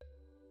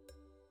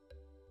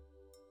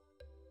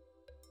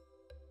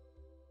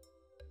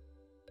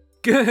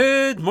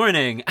Good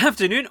morning,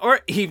 afternoon, or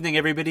evening,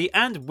 everybody,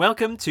 and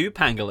welcome to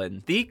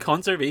Pangolin, the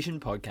conservation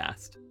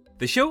podcast.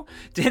 The show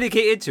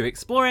dedicated to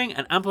exploring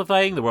and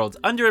amplifying the world's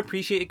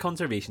underappreciated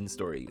conservation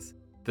stories.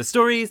 The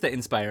stories that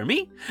inspire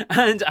me,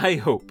 and I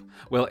hope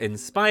will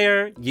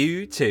inspire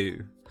you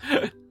too.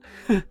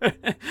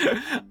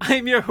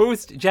 I'm your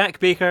host, Jack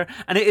Baker,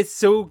 and it is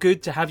so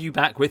good to have you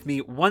back with me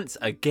once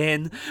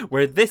again,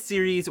 where this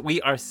series we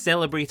are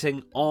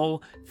celebrating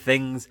all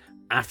things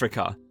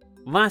Africa.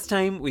 Last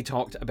time we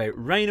talked about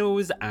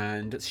rhinos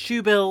and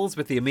shoebills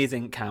with the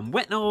amazing Cam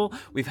Whitnall,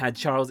 we've had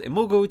Charles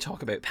Imogo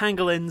talk about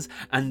pangolins,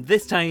 and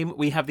this time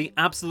we have the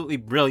absolutely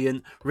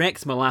brilliant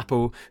Rex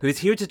Molapo, who is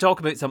here to talk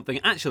about something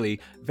actually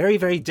very,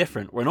 very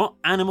different. We're not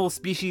animal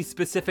species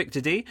specific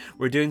today,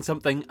 we're doing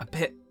something a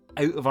bit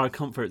out of our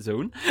comfort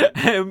zone,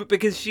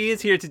 because she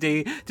is here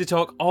today to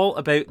talk all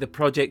about the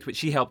project which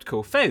she helped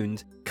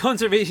co-found,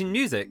 Conservation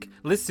Music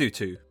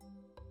Lesotho.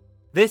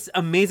 This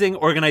amazing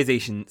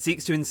organisation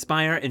seeks to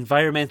inspire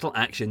environmental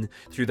action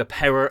through the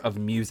power of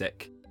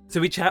music. So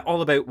we chat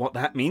all about what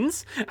that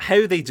means,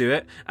 how they do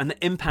it, and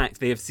the impact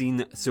they have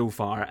seen so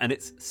far. And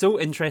it's so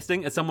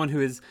interesting as someone who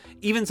is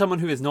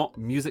not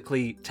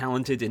musically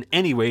talented in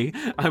any way.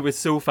 I was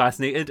so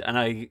fascinated and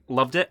I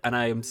loved it, and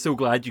I am so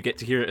glad you get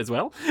to hear it as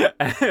well.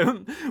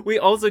 We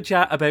also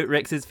chat about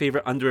Rex's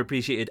favourite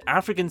underappreciated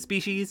African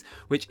species,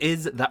 which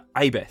is the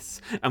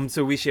ibis.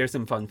 So we share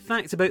some fun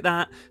facts about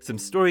that, some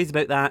stories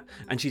about that,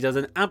 and she does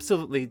an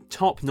absolutely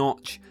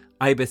top-notch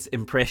ibis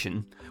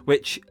impression,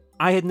 which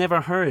I had never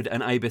heard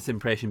an ibis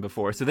impression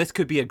before, so this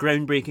could be a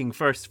groundbreaking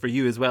first for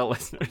you as well,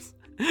 listeners,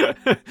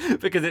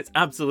 because it's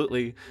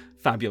absolutely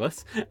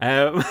fabulous.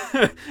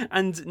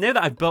 And now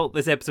that I've built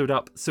this episode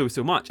up so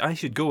much, I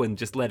should go and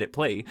just let it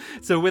play.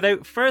 So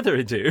without further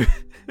ado,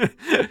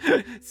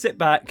 sit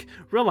back,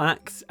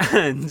 relax,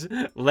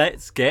 and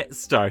let's get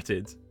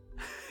started.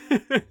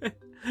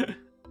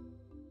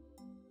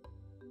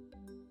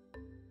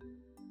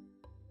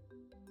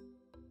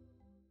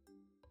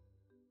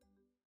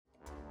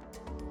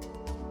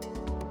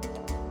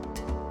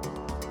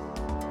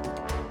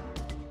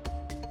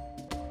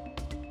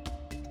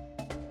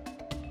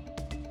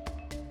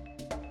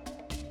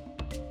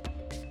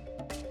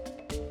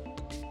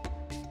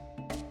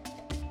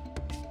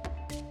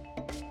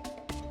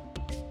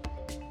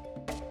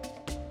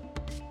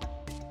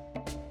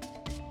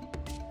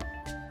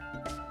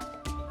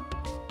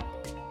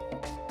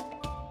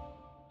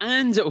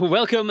 And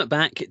welcome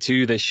back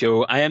to the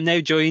show. I am now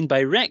joined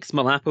by Rex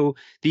Molapo,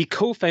 the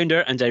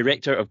co-founder and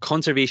director of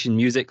Conservation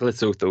Music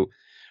Lesotho.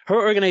 Her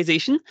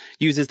organisation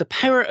uses the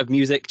power of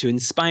music to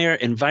inspire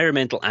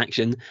environmental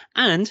action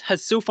and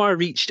has so far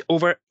reached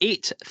over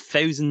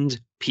 8,000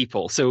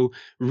 people. So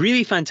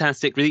really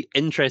fantastic, really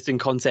interesting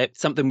concept,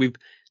 something we've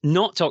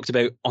not talked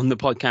about on the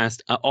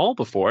podcast at all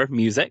before,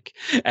 music.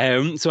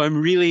 So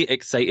I'm really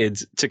excited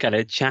to kind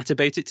of chat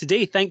about it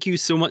today. Thank you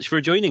so much for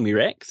joining me,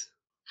 Rex.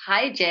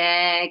 Hi,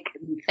 Jack.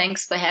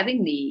 Thanks for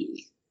having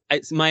me.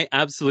 It's my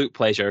absolute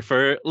pleasure.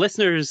 For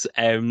listeners,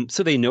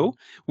 so they know,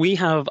 we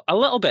have a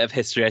little bit of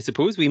history, I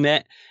suppose. We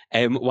met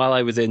while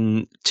I was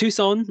in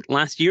Tucson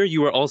last year.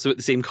 You were also at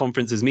the same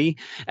conference as me.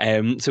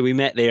 So we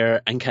met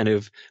there and kind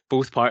of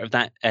both part of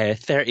that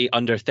 30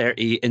 under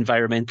 30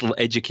 environmental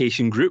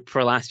education group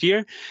for last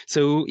year.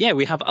 So yeah,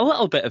 we have a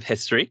little bit of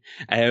history.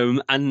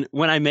 And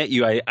when I met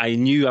you, I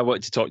knew I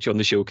wanted to talk to you on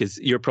the show because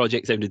your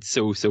project sounded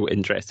so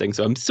interesting.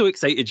 So I'm so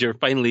excited you're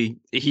finally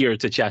here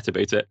to chat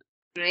about it.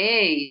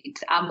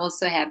 Great. I'm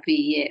also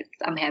happy. Yes,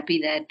 I'm happy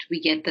that we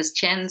get this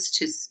chance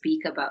to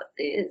speak about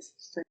this.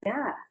 So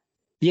yeah.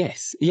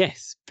 Yes.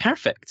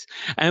 Perfect.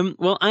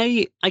 Well,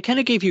 I kind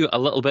of gave you a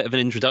little bit of an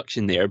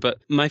introduction there, but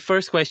my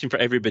first question for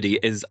everybody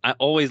is I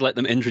always let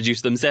them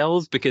introduce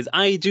themselves because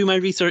I do my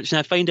research and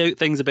I find out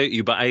things about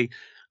you, but I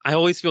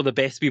always feel the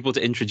best people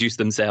to introduce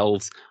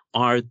themselves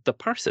are the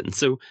person.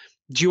 So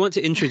do you want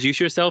to introduce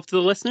yourself to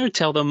the listener?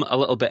 Tell them a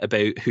little bit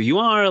about who you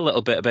are, a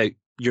little bit about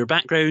your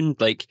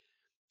background,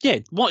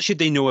 what should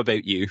they know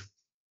about you?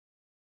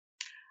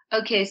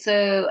 Okay,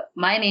 so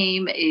my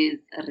name is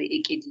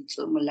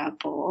Reekelitsoe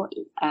Molapo,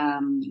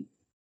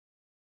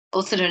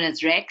 also known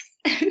as Rex.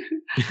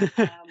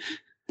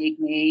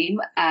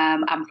 Nickname.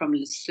 I'm from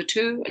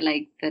Lesotho,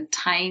 like the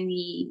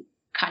tiny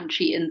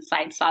country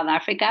inside South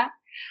Africa.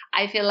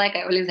 I feel like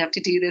I always have to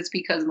do this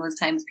because most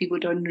times people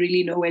don't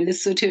really know where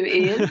Lesotho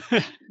is.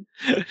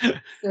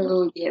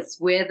 So yes,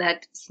 we're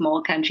that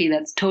small country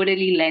that's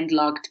totally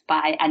landlocked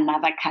by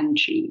another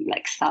country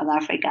like South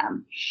Africa.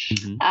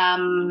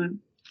 Mm-hmm.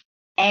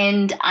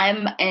 And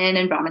I'm an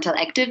environmental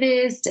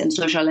activist and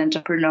social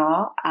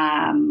entrepreneur.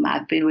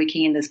 I've been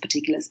working in this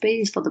particular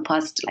space for the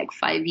past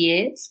 5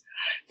 years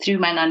through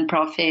my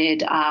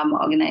nonprofit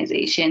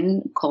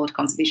organization called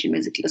Conservation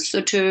Music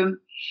Lesotho.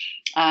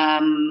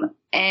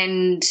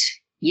 And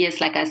yes,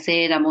 like I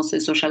said, I'm also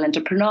a social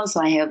entrepreneur. So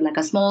I have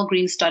a small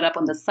green startup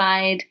on the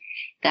side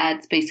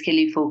that's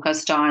basically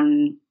focused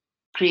on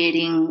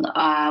creating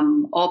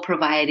or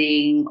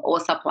providing or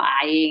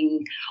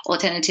supplying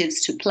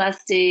alternatives to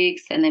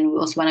plastics. And then we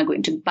also want to go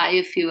into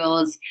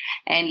biofuels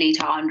and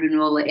later on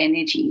renewable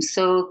energy.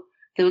 So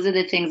those are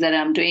the things that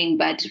I'm doing.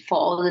 But for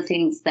all the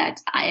things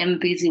that I am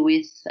busy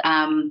with,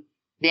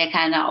 they're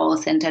kind of all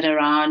centered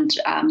around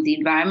the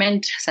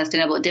environment,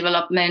 sustainable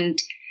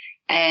development,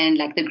 and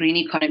like the green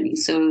economy.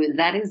 So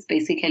that is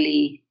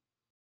basically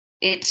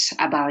it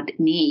about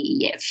me.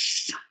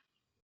 Yes.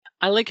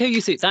 I like how you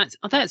say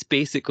that's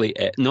basically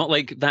it. Not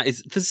like that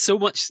is. There's so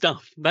much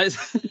stuff.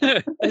 That's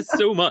there's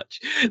so much.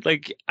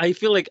 Like I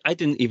feel like I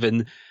haven't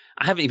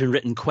even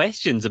written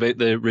questions about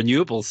the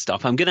renewables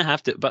stuff. I'm gonna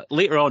have to, but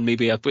later on,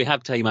 maybe if we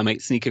have time, I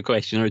might sneak a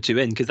question or two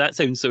in because that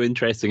sounds so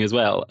interesting as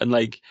well. And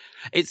like,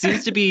 it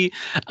seems to be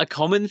a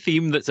common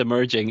theme that's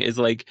emerging. Is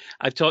like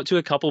I've talked to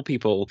a couple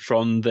people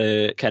from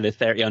the kind of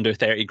 30 under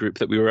 30 group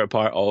that we were a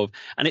part of,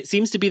 and it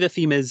seems to be the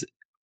theme is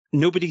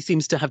nobody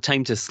seems to have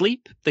time to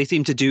sleep. They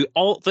seem to do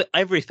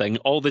everything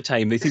all the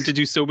time. They seem to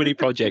do so many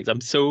projects.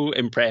 I'm so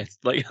impressed.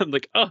 Like I'm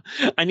like, oh,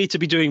 I need to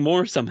be doing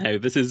more somehow.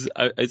 This is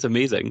it's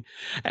amazing.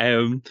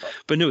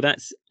 But no,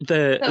 that's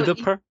no,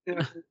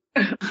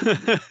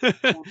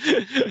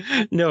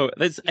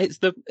 it's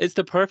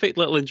the perfect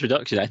little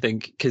introduction, I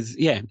think, because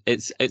yeah,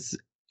 it's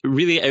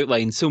really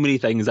outlined so many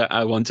things that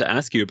I want to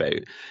ask you about.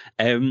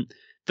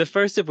 The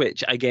first of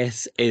which, I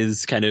guess,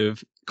 is kind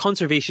of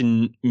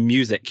conservation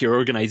music, your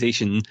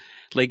organization.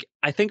 Like,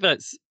 I think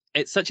it's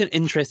such an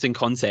interesting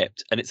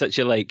concept, and it's such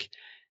a like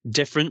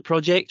different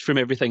project from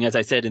everything, as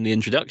I said in the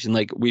introduction,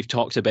 like we've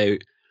talked about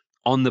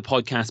on the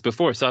podcast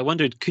before. So I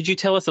wondered, could you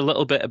tell us a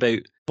little bit about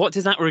what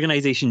does that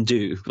organization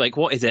do? Like,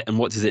 what is it and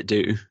what does it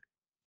do?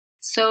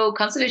 So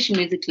Conservation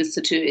Music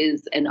Lesotho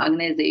is an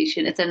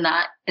organization. It's an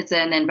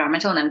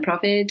environmental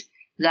nonprofit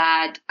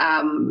that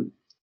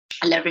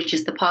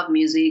leverages the power of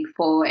music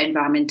for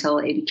environmental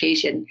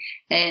education.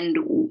 And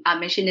our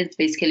mission is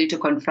basically to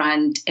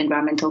confront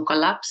environmental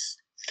collapse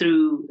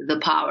through the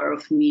power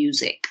of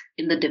music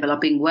in the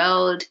developing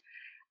world.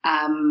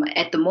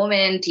 At the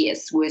moment,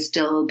 yes, we're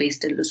still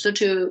based in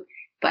Lesotho,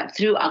 but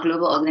through our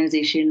global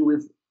organization,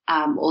 we've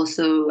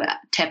also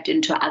tapped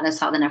into other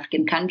Southern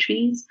African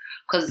countries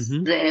because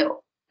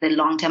the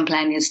long-term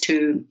plan is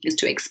to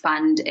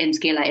expand and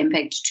scale our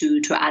impact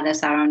to other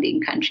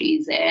surrounding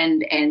countries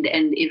and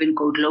even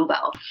go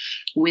global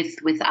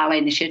with our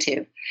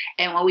initiative.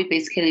 And what we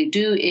basically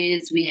do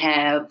is we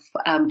have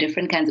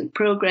different kinds of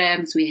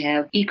programs. We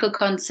have eco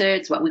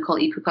concerts, what we call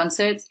eco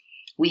concerts.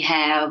 We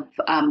have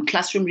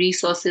classroom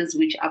resources,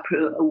 which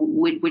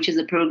is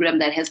a program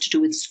that has to do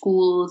with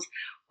schools,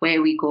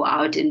 where we go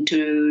out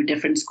into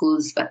different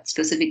schools, but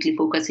specifically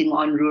focusing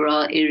on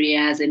rural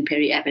areas and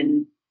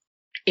peri-urban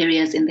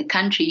areas in the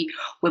country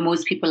where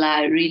most people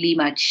are really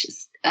much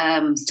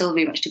still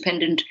very much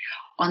dependent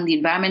on the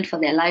environment for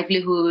their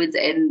livelihoods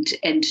and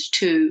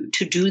to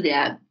do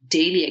their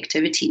daily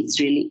activities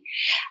really.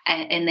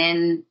 And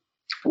then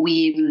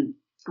we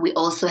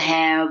also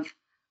have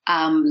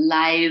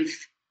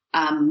live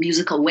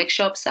musical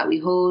workshops that we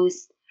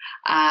host,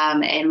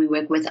 and we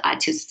work with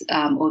artists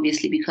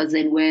obviously because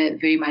then we're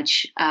very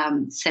much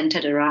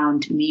centered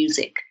around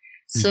music.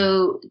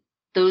 So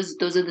those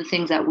are the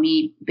things that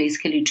we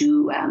basically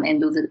do,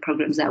 and those are the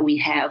programs that we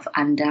have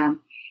under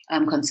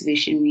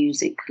Conservation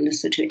Music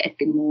Lesotho at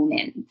the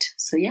moment.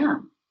 So yeah,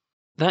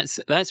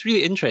 that's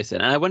really interesting.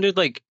 And I wondered,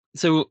 like,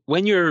 so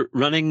when you're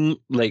running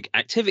like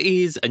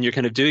activities and you're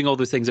kind of doing all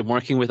those things and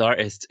working with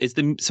artists, is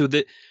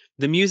the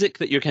music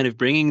that you're kind of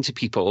bringing to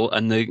people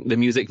and the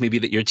music maybe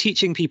that you're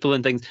teaching people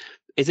and things,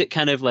 is it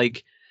kind of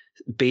like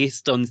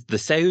based on the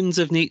sounds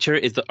of nature?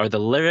 Are the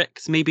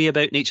lyrics maybe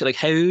about nature? Like,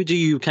 how do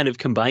you kind of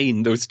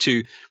combine those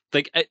two?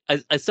 Like,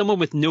 as someone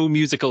with no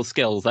musical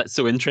skills, that's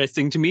so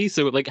interesting to me.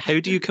 So, like, how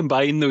do you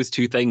combine those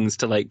two things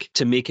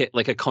to make it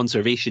like a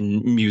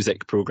conservation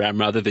music program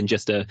rather than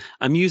just a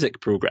music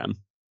program?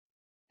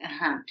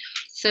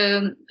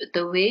 So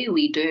the way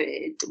we do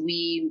it,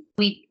 we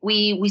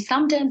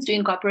sometimes do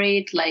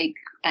incorporate like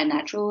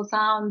natural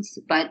sounds,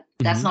 but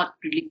that's not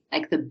really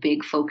like the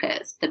big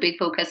focus. The big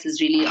focus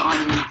is really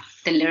on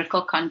the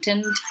lyrical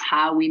content,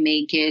 how we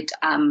make it.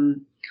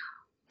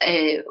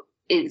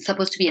 It's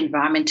supposed to be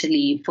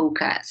environmentally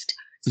focused.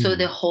 So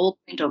the whole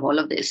point of all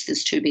of this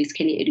is to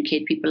basically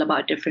educate people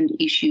about different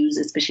issues,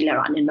 especially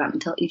around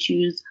environmental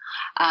issues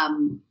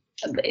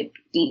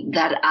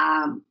that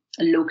are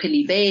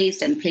locally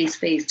based and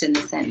place-based in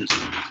a sense.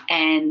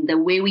 And the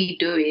way we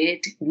do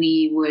it,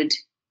 we would,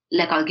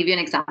 like, I'll give you an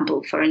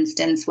example. For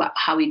instance,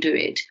 how we do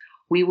it.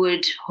 We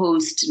would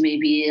host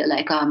maybe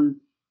like a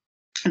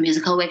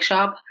musical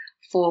workshop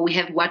we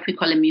have what we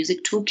call a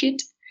music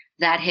toolkit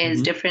that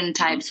has different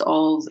types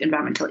of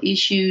environmental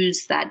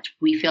issues that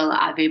we feel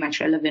are very much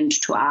relevant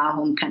to our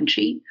home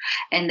country.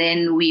 And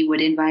then we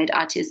would invite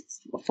artists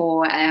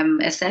for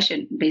a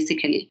session,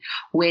 basically,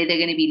 where they're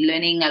going to be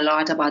learning a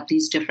lot about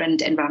these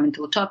different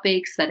environmental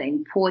topics that are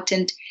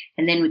important.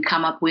 And then we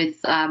come up with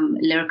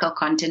lyrical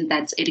content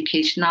that's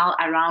educational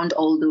around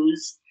all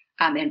those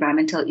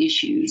environmental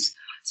issues.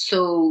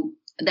 So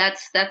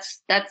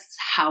that's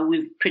how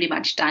we've pretty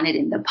much done it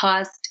in the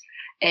past,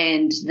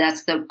 and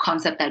that's the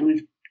concept that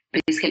we've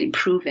basically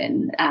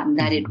proven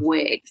that it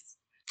works.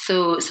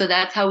 So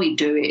that's how we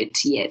do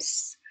it.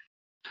 Yes.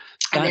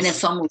 And then a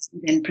song was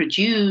then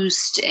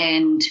produced,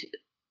 and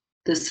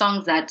the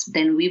songs that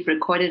then we've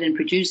recorded and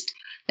produced,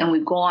 then we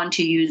go on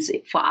to use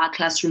it for our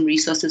classroom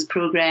resources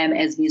program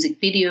as music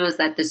videos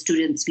that the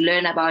students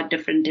learn about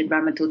different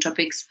environmental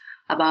topics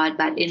about,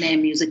 but in a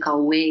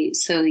musical way.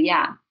 So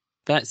yeah.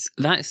 That's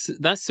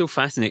so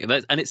fascinating.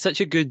 And it's such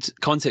a good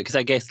concept, because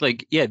I guess,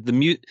 like, yeah,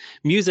 the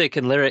music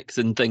and lyrics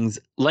and things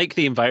like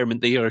the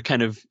environment, they are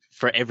kind of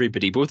for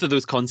everybody. Both of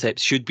those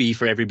concepts should be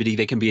for everybody.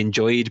 They can be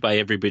enjoyed by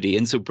everybody.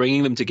 And so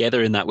bringing them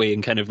together in that way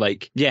and kind of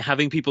like, yeah,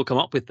 having people come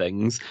up with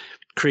things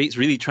creates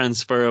really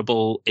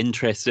transferable,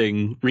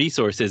 interesting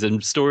resources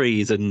and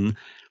stories. And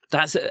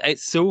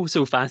it's so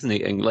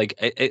fascinating. Like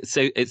it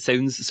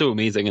sounds so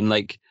amazing. And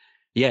like,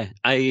 yeah,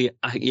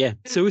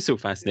 so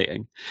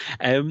fascinating.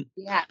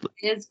 Yeah,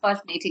 it is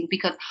fascinating,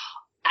 because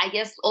I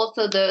guess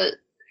also the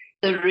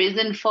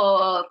reason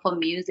for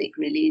music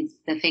really is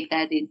the fact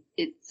that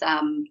it's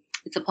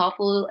a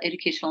powerful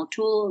educational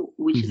tool,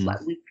 which is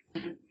what we.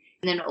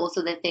 And then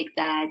also the fact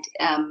that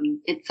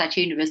it's such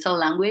a universal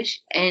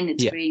language, and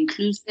it's very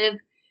inclusive.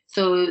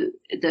 So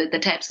the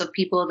types of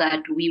people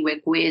that we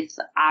work with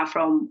are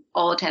from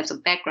all types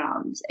of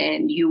backgrounds,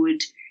 and you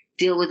would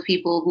deal with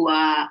people who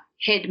are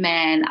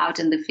headmen out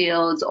in the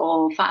fields,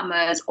 or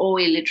farmers, or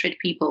illiterate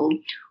people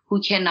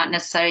who cannot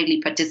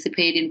necessarily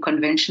participate in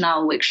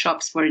conventional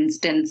workshops, for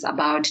instance,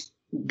 about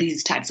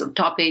these types of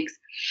topics.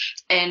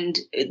 And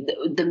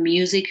the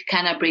music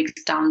kind of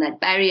breaks down that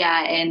barrier,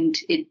 and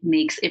it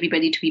makes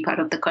everybody to be part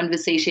of the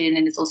conversation,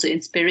 and it's also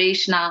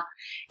inspirational.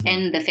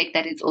 And the fact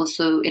that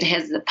it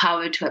has the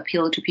power to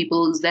appeal to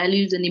people's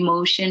values and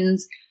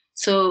emotions.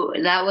 So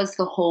that was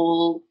the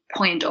whole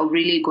point of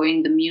really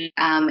going the music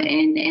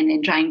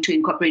and trying to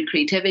incorporate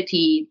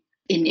creativity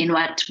in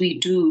what we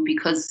do,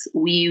 because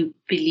we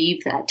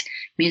believe that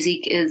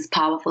music is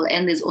powerful,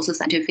 and there's also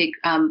scientific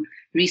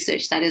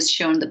research that has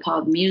shown the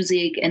power of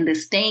music and the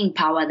staying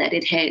power that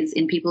it has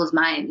in people's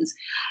minds.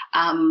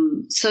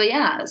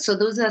 So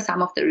those are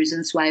some of the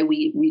reasons why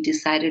we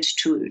decided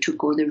to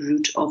go the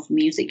route of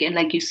music. And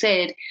like you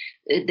said,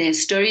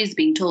 there's stories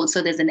being told,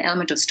 so there's an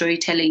element of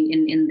storytelling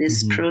in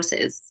this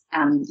process,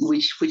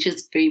 which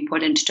is very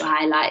important to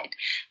highlight,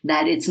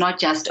 that it's not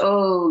just,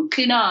 oh,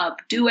 clean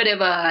up, do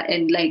whatever,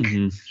 and like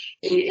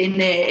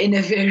in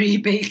a very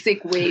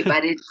basic way,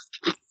 but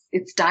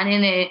it's done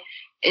in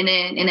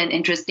an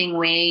interesting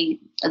way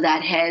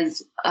that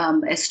has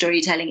a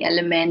storytelling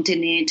element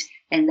in it,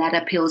 and that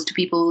appeals to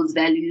people's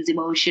values,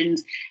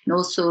 emotions. And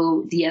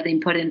also the other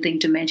important thing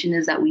to mention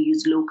is that we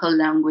use local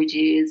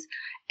languages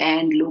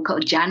and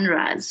local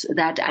genres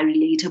that are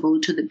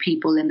relatable to the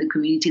people and the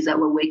communities that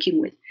we're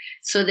working with.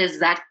 So there's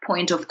that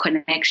point of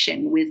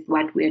connection with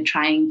what we're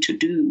trying to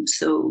do.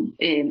 So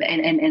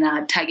and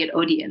our target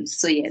audience.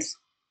 So yes.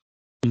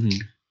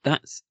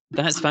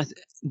 That's fast.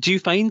 Do you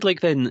find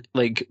like then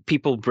like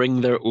people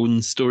bring their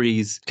own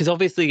stories? Because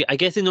obviously, I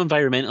guess in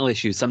environmental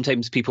issues,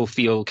 sometimes people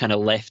feel kind of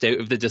left out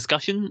of the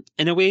discussion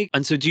in a way.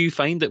 And so do you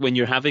find that when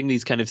you're having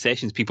these kind of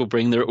sessions, people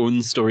bring their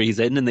own stories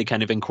in and they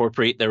kind of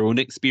incorporate their own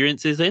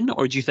experiences in?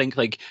 Or do you think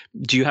like,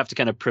 do you have to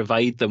kind of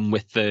provide them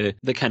with the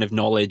kind of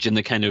knowledge and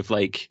the kind of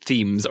like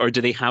themes, or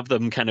do they have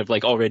them kind of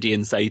like already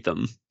inside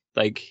them?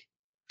 Like...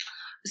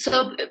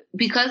 So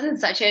because it's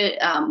such a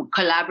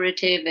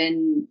collaborative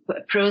and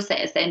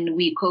process, and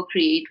we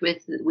co-create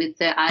with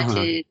the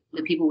artists,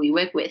 the people we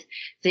work with,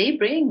 they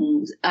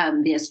bring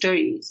their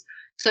stories.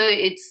 So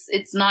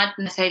it's not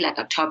necessarily like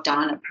a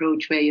top-down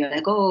approach where you're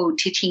like, oh,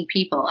 teaching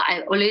people.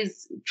 I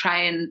always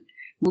try and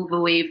move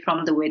away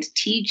from the word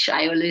teach.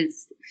 I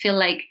always feel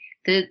like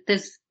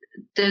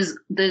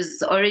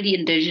there's already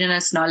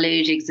indigenous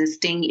knowledge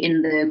existing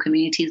in the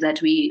communities that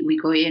we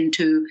go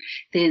into.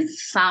 There's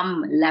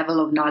some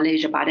level of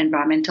knowledge about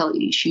environmental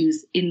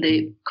issues in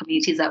the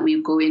communities that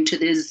we go into.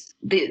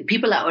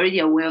 People are already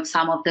aware of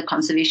some of the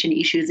conservation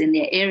issues in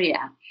their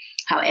area.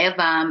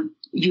 However,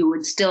 you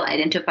would still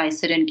identify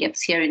certain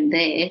gaps here and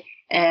there,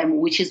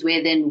 which is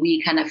where then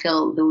we kind of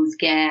fill those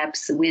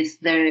gaps with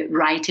the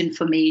right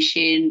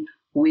information,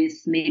 with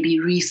maybe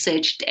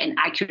researched and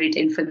accurate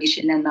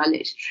information and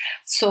knowledge.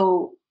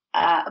 So,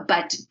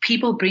 but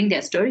people bring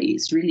their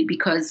stories really,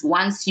 because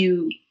once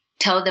you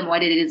tell them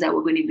what it is that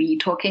we're going to be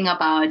talking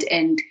about,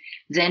 and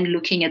then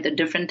looking at the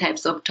different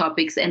types of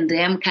topics and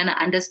them kind of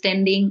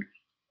understanding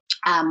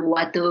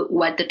what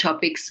the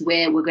topics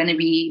where we're going to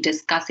be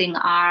discussing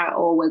are,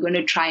 or we're going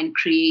to try and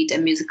create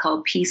a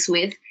musical piece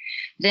with,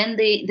 then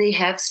they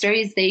have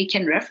stories they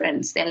can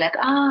reference. They're like,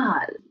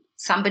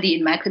 somebody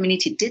in my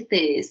community did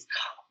this,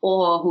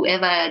 or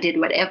whoever did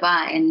whatever,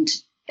 and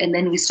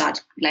then we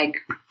start like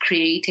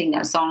creating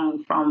a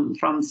song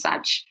from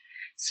such.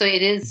 So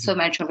it is so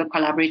much of a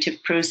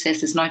collaborative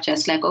process. It's not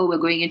just like, oh, we're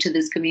going into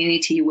this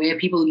community where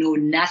people know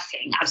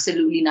nothing,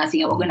 absolutely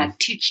nothing, and we're going to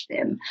teach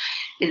them.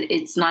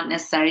 It's not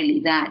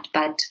necessarily that,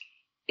 but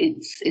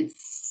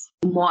it's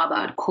more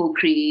about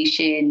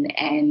co-creation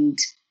and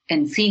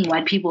seeing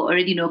what people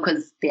already know.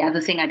 Because the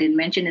other thing I didn't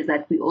mention is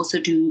that we also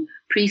do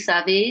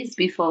pre-surveys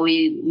before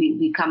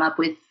we come up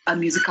with a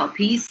musical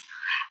piece.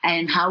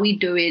 And how we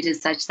do it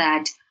is such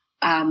that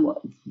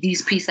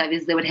these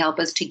pre-surveys, they would help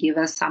us to give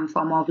us some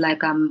form of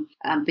like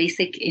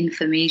basic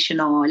information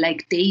or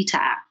like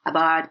data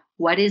about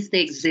what is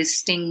the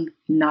existing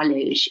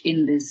knowledge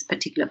in this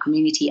particular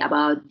community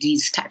about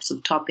these types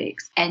of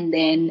topics. And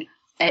then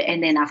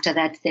after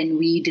that, then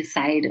we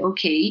decide,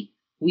 okay,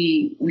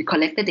 we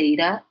collect the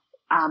data,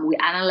 we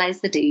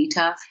analyze the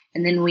data,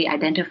 and then we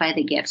identify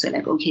the gaps. So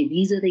like, okay,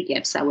 these are the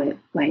gaps that we're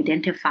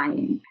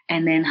identifying.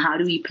 And then how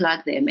do we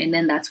plug them? And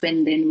then that's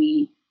when then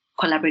we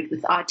collaborate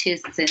with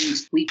artists and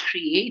we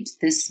create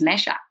this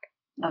mashup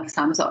of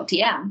some sort.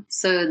 Yeah.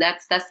 So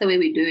that's the way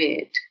we do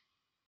it.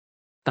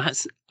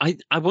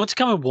 I want to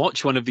come and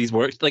watch one of these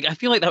works. Like, I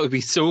feel like that would be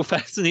so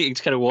fascinating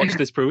to kind of watch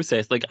this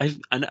process. Like, I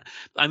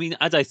mean,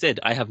 as I said,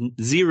 I have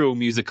zero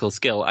musical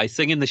skill. I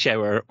sing in the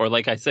shower, or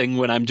like I sing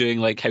when I'm doing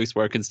like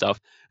housework and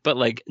stuff, but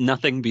like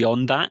nothing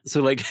beyond that.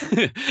 So like,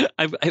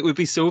 it would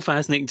be so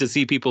fascinating to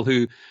see people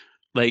who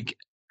like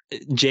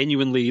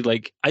genuinely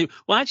like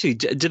well, actually,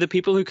 do the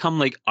people who come,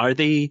 like, are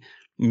they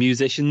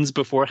musicians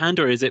beforehand,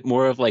 or is it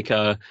more of like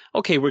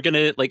okay, we're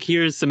gonna, like,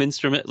 here's some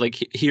instrument,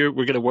 like here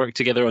we're gonna work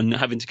together on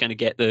having to kind of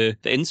get the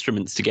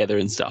instruments together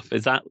and stuff?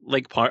 Is that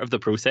like part of the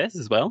process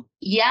as well?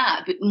 Yeah,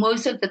 but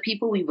most of the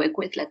people we work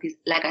with, like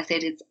I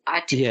said, it's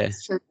artists, Yeah.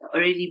 so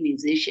already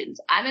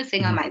musicians. I'm a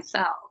singer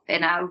myself,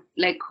 and I've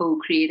like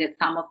co-created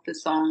some of the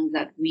songs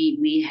that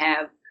we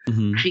have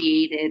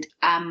created.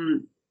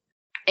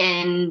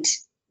 And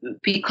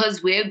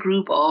because we're a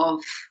group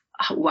of,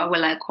 what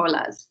will I call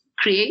us?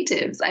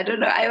 Creatives. I don't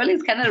know. I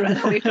always kind of run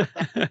away from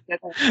that.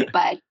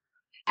 But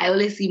I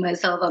always see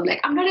myself, I'm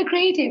like, I'm not a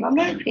creative.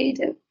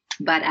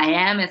 But I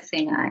am a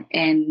singer,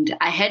 and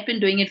I had been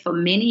doing it for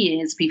many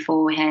years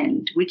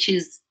beforehand, which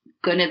is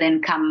going to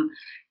then come.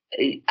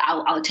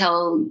 I'll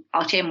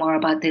share more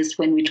about this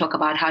when we talk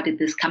about how did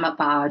this come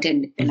about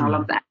and all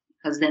of that,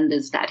 because then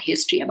there's that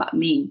history about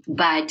me.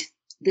 But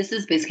this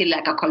is basically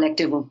like a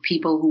collective of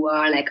people who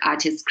are like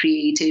artists,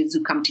 creatives,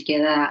 who come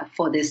together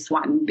for this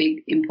one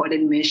big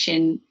important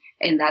mission.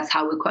 And that's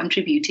how we're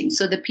contributing.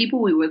 So the people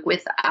we work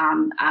with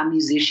are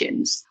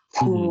musicians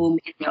who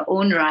in their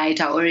own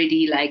right are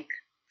already like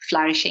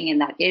flourishing in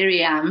that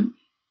area.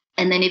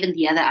 And then even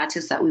the other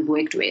artists that we've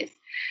worked with.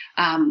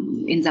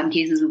 In some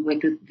cases, we've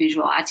worked with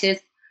visual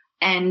artists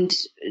and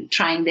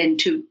trying then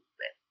to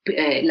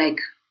create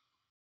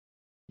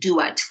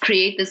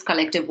this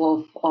collective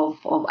of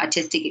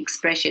artistic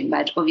expression.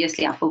 But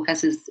obviously our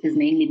focus is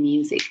mainly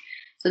music.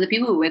 So the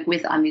people we work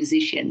with are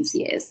musicians,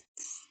 yes.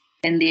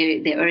 And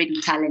they're already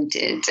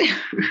talented.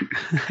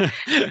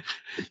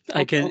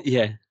 I can,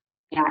 yeah.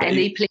 Yeah, and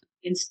they play,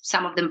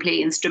 some of them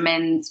play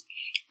instruments.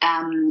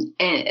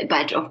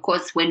 But of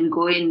course, when we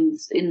go in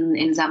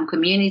some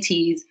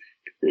communities,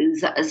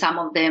 some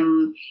of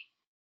them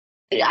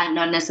are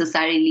not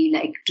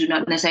necessarily do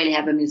not necessarily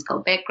have a musical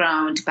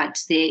background,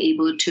 but they're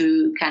able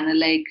to kind of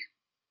like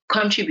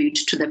contribute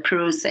to the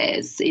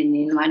process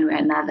in one way or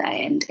another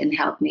and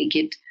help make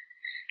it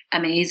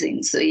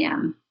amazing. So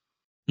yeah.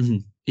 Mm-hmm.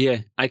 Yeah,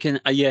 I can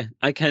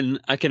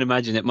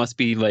imagine it must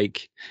be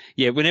like,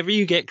 yeah, whenever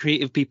you get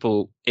creative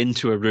people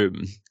into a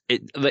room,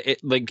 it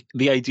like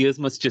the ideas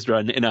must just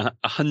run in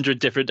 100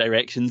 different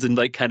directions and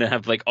like kind of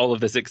have like all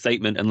of this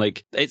excitement, and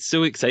like it's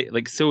so exciting,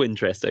 like so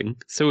interesting.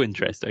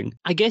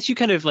 I guess you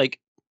kind of like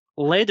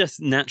led us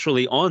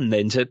naturally on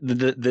then to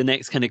the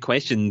next kind of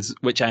questions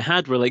which I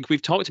had were like, we've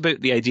talked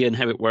about the idea and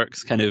how it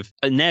works kind of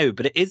now,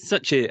 but it is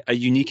such a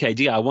unique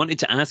idea. I wanted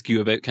to ask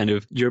you about kind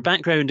of your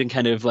background and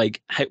kind of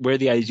like where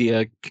the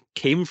idea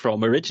came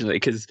from originally,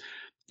 because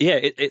yeah,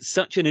 it's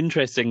such an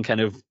interesting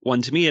kind of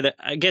one to me. And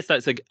I guess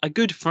that's a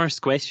good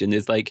first question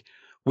is like,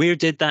 where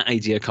did that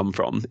idea come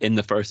from in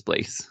the first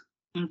place?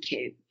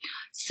 Okay,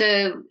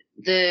 so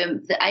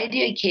the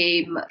idea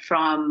came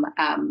from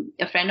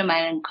a friend of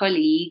mine and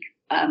colleague,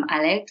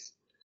 Alex.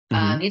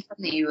 He's from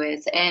the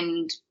US,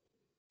 and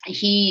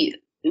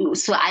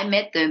so I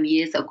met them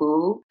years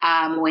ago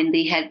when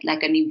they had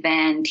like an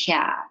event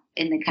here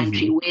in the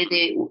country where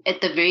they,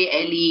 at the very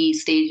early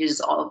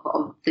stages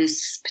of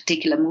this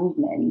particular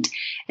movement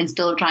and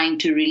still trying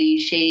to really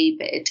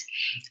shape it.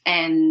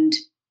 And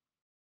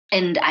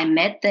I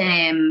met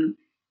them.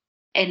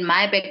 In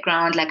my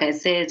background, like I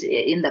said,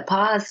 in the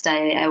past,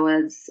 I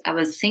was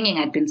singing.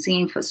 I'd been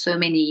singing for so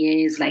many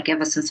years, like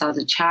ever since I was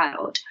a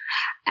child.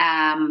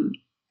 And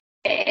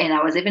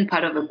I was even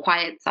part of a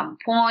choir at some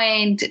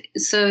point.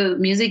 So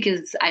music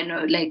is, I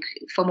know, like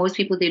for most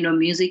people, they know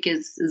music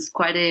is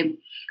quite a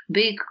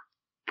big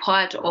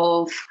part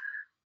of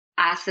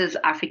us as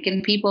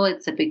African people.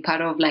 It's a big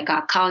part of like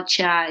our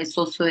culture. It's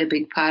also a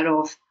big part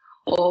of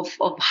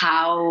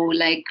how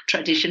like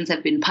traditions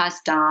have been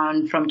passed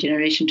down from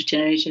generation to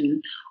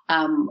generation,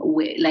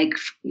 like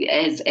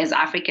as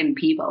African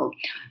people.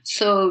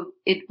 So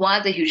it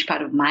was a huge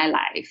part of my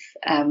life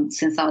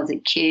since I was a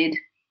kid.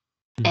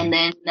 And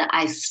then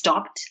I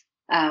stopped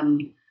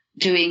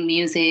doing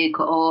music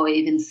or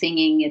even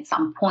singing at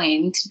some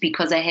point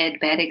because I had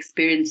bad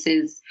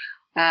experiences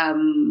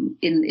in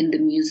the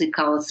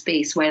musical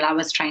space where I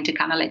was trying to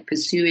kind of like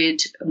pursue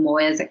it more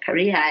as a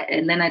career.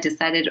 And then I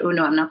decided, oh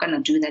no, I'm not going to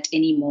do that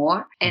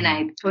anymore. And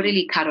I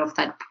totally cut off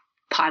that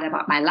part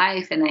about my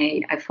life, and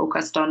I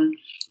focused on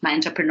my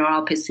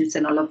entrepreneurial pursuits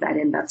and all of that.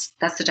 And that's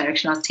the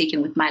direction I was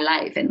taking with my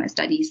life and my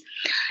studies.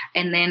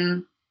 And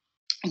then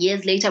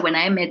years later, when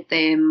I met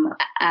them,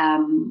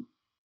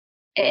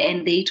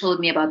 and they told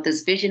me about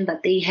this vision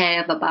that they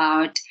have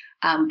about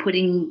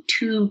putting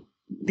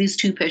these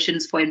two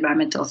passions for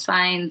environmental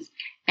science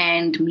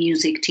and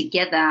music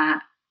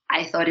together,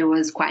 I thought it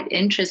was quite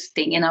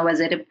interesting. And I was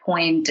at a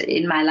point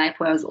in my life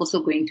where I was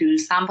also going through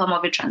some form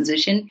of a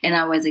transition, and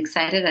I was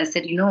excited. I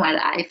said, you know what,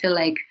 I feel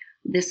like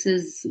this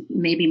is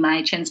maybe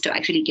my chance to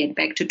actually get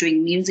back to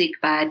doing music,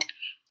 but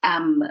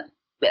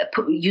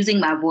using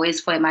my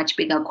voice for a much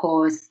bigger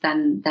cause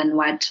than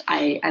what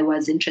I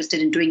was interested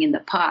in doing in the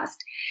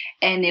past.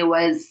 And it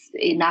was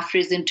enough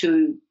reason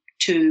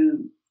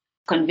to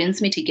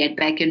convince me to get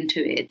back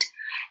into it.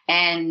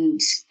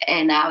 And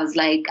I was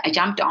like, I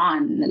jumped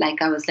on,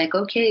 like, I was like,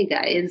 okay,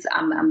 guys,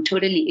 I'm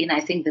totally in. I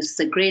think this is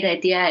a great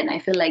idea. And I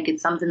feel like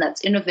it's something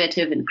that's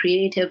innovative and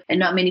creative. And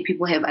not many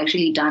people have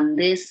actually done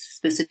this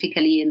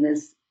specifically in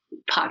this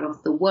part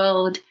of the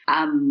world.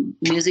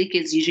 Music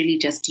is usually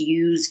just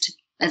used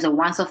as a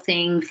once-off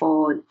thing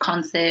for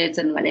concerts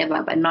and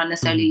whatever, but not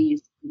necessarily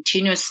used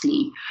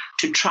continuously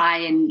to try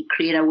and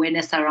create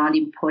awareness around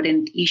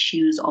important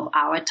issues of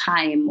our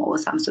time or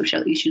some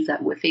social issues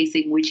that we're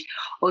facing, which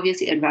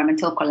obviously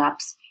environmental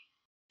collapse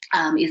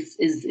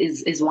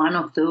is one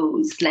of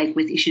those, like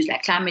with issues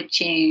like climate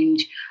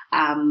change,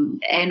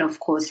 and of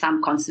course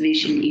some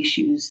conservation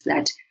issues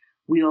that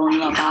we all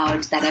know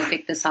about that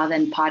affect the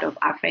southern part of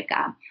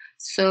Africa.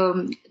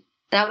 So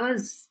that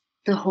was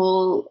the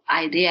whole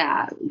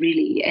idea,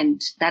 really,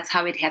 and that's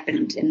how it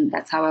happened, and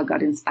that's how I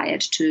got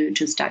inspired to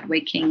start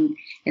working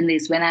in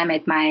this. When I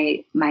met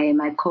my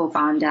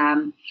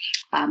co-founder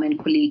and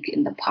colleague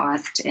in the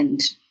past,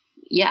 and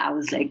yeah, I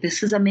was like,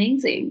 this is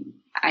amazing.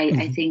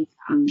 I think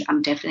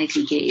I'm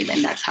definitely game,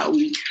 and that's how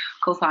we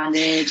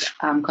co-founded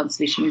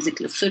Conservation Music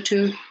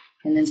Lesotho,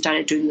 and then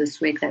started doing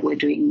this work that we're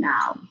doing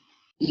now.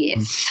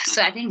 Yes.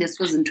 So I think this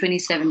was in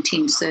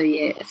 2017. So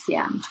yes,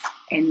 yeah.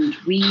 And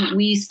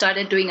we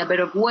started doing a bit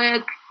of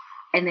work,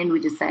 and then we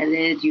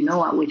decided, you know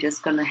what, we're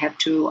just going to have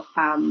to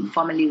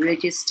formally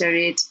register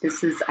it.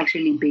 This is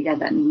actually bigger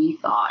than we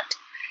thought.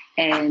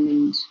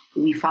 And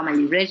we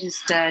formally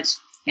registered,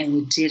 and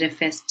we did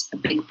a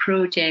big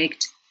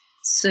project.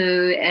 So,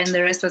 and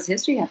the rest was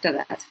history after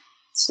that.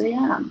 So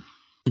yeah.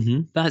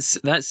 Mm-hmm.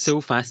 That's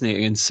so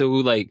fascinating, and so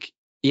like,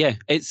 yeah,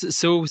 it's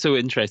so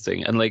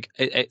interesting, and like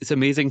it's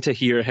amazing to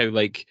hear how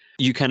like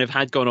you kind of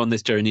had gone on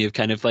this journey of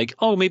kind of like,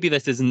 oh, maybe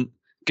this isn't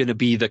going to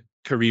be the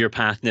career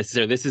path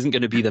necessarily. This isn't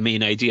going to be the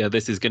main idea.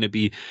 This is going to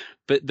be,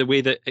 but the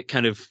way that it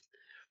kind of,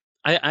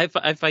 I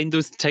find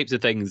those types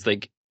of things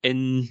like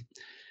in,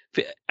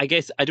 I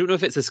guess I don't know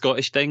if it's a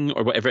Scottish thing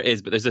or whatever it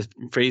is, but there's a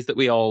phrase that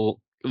we all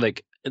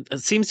like.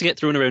 It seems to get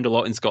thrown around a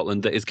lot in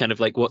Scotland that is kind of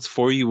like, what's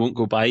for you won't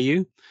go by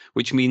you,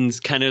 which means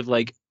kind of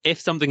like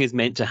if something is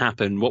meant to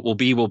happen, what will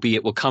be,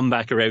 it will come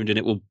back around, and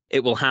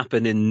it will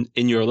happen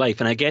in your life.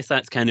 And I guess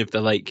that's kind of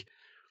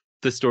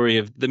the story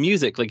of the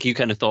music. Like you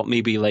kind of thought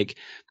maybe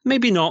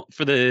not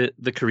for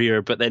the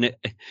career, but then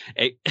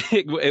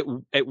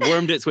it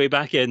wormed its way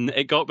back in.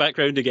 It got back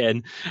round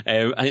again,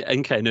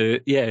 and kind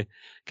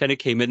of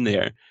came in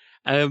there.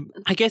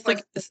 I guess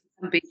like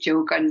a big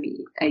joke on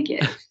me, I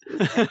guess.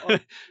 Like, oh,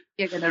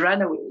 you're gonna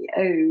run away.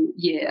 Oh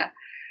yeah.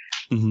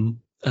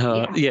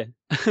 Mm-hmm. Yeah.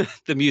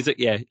 The music,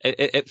 yeah,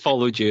 it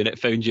followed you and it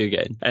found you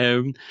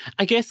again.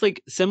 I guess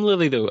like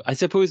similarly though, I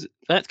suppose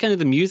that's kind of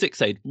the music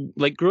side.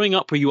 Like growing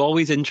up, were you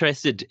always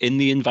interested in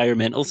the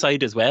environmental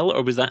side as well,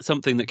 or was that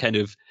something that kind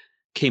of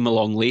came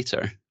along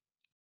later?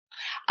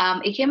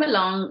 It came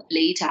along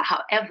later.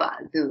 However,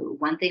 the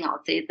one thing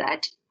I'll say is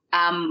that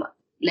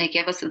like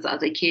ever since I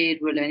was a kid,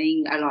 we're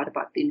learning a lot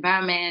about the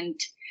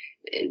environment.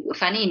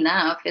 Funny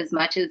enough, as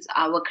much as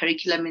our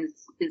curriculum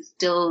is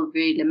still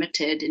very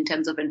limited in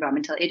terms of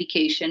environmental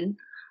education,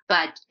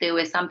 but there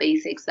were some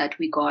basics that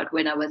we got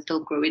when I was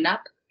still growing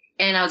up.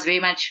 And I was very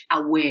much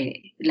aware,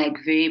 like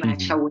very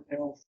much aware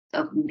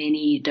of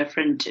many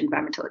different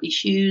environmental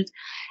issues.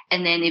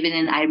 And then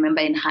even I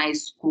remember in high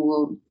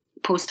school,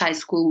 post-high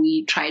school,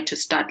 we tried to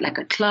start like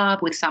a club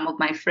with some of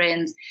my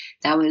friends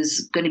that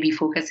was going to be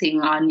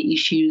focusing on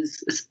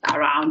issues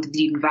around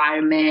the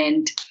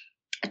environment.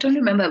 I don't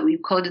remember, we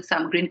called it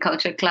some green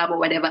culture club or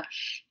whatever,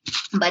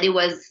 but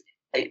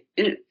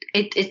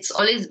it's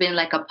always been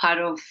like a part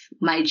of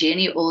my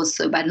journey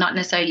also, but not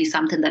necessarily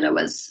something that I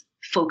was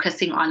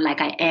focusing on like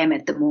I am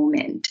at the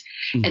moment.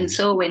 And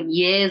so when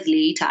years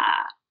later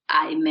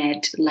I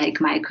met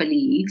like my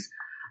colleagues,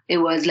 it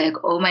was like,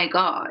 oh my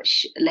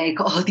gosh, like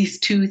all these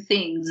two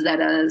things that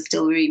are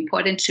still very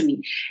important to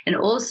me. And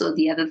also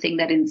the other thing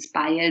that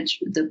inspired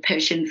the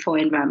passion for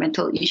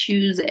environmental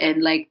issues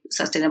and like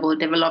sustainable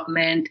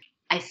development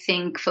I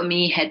think for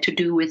me had to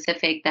do with the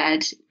fact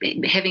that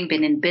having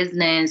been in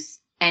business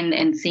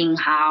and seeing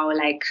how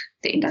like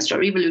the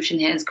Industrial Revolution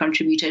has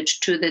contributed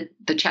to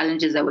the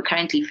challenges that we're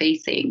currently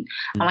facing,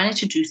 I wanted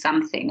to do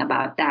something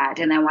about that.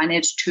 And I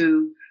wanted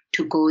to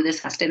go the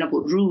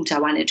sustainable route. I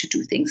wanted to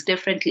do things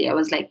differently. I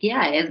was like,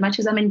 yeah, as much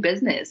as I'm in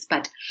business,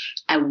 but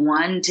I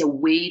want a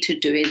way to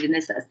do it in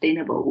a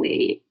sustainable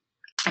way.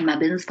 And my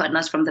business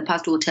partners from the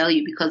past will tell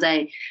you, because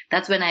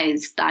that's when I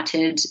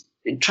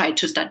tried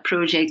to start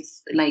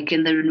projects like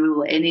in the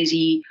renewable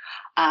energy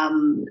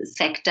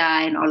sector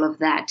and all of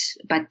that.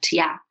 But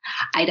yeah,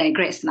 I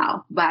digress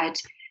now.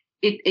 But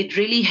it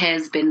really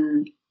has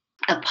been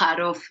a part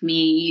of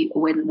me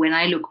when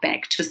I look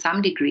back to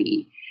some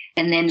degree.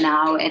 And then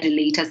now at a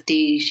later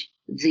stage,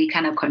 they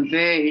kind of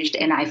converged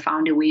and I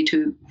found a way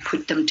to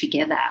put them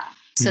together.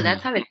 So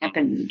that's how it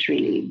happened,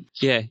 really.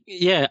 Yeah.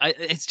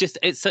 It's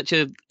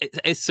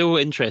so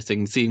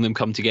interesting seeing them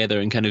come together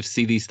and kind of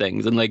see these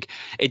things. And like,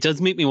 it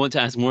does make me want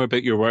to ask more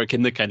about your work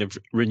in the kind of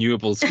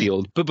renewables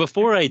field. But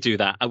before I do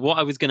that, what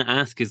I was going to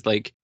ask is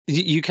like,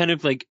 you kind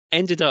of like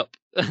ended up,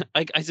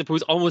 I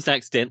suppose, almost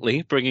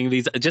accidentally bringing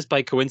these, just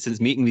by coincidence,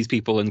 meeting these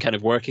people and kind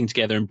of working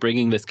together and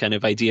bringing this kind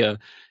of idea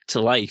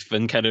to life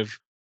and kind of,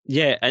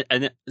 yeah,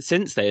 and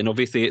since then,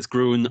 obviously, it's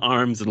grown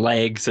arms and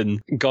legs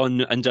and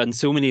gone and done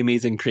so many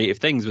amazing creative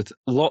things with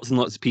lots and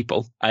lots of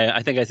people.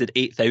 I think I said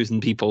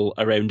 8,000 people,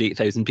 around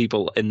 8,000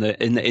 people in the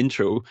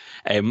intro,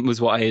 was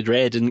what I had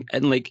read.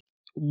 And like,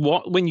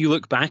 when you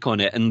look back on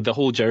it and the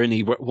whole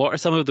journey, what are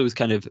some of those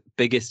kind of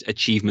biggest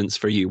achievements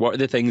for you? What are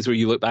the things where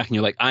you look back and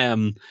you're like, I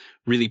am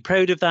really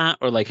proud of that,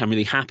 or like, I'm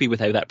really happy with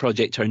how that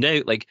project turned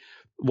out? Like,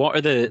 what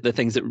are the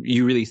things that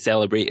you really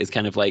celebrate as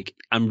kind of like,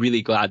 I'm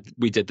really glad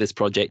we did this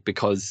project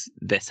because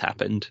this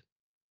happened?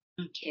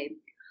 Okay.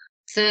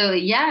 So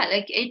yeah,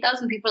 like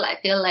 8,000 people, I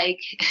feel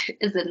like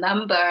is a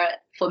number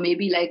for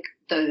maybe like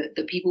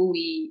the people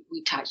we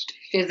touched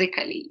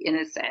physically, in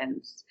a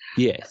sense.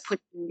 Yes.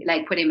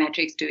 Putting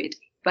metrics to it.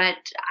 But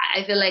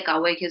I feel like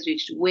our work has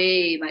reached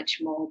way much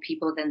more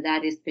people than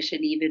that,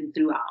 especially even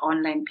through our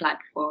online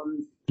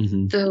platforms.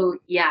 So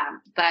yeah,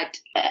 but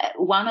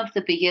one of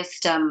the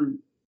biggest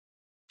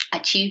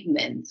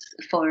achievements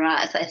for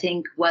us, I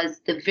think, was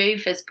the very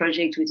first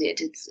project we did.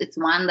 It's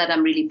one that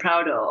I'm really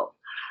proud of,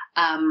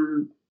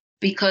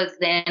 because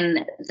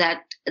then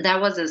that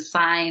was a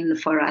sign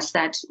for us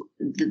that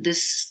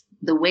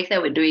the work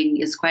that we're doing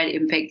is quite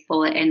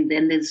impactful, and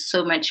then there's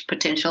so much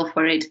potential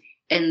for it.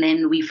 And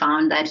then we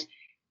found that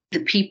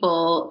the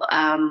people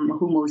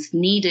who most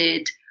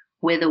needed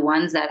were the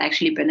ones that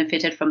actually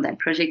benefited from that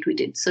project we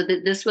did. So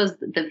this was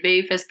the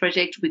very first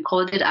project. We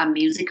called it Our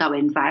Music, Our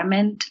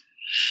Environment.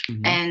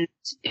 And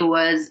it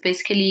was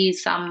basically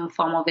some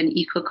form of an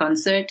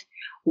eco-concert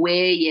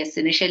where, yes,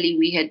 initially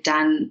we had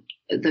done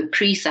the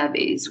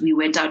pre-surveys. We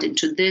went out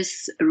into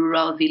this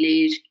rural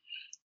village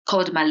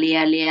called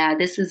Malealea.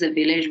 This is a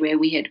village where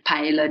we had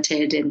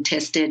piloted and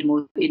tested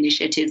more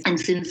initiatives. And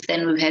since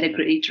then, we've had a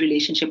great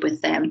relationship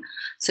with them.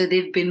 So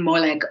they've been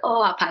more like,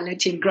 our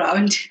piloting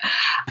ground.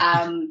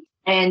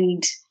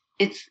 And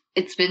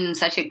it's been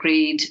such a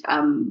great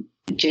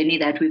journey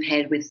that we've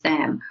had with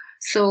them.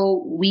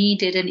 So we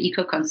did an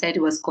eco-concert.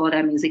 It was called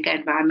Our Music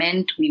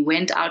Environment. We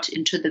went out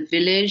into the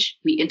village.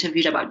 We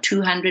interviewed about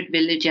 200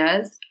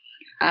 villagers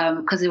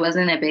because it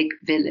wasn't a big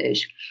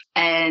village.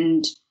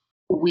 And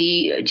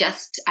we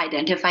just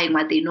identified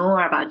what they know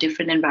about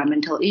different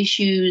environmental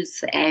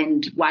issues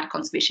and what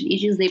conservation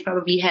issues they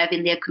probably have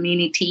in their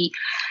community.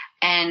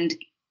 And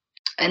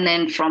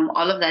then from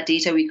all of that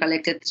data we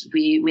collected,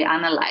 we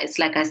analyzed,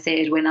 like I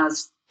said, when I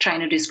was trying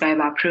to describe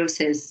our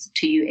process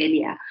to you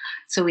earlier.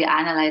 So we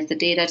analyzed the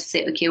data to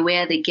say, okay,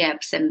 where are the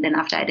gaps? And then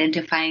after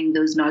identifying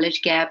those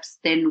knowledge gaps,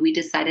 then we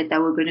decided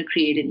that we're going to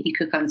create an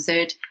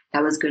eco-concert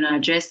that was going to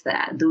address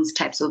those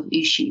types of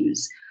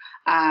issues.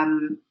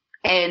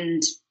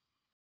 And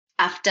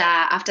after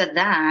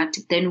that,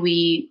 then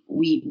we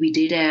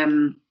did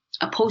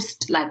a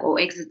post or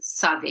exit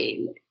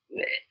survey.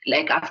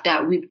 Like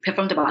after we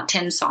performed about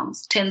 10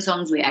 songs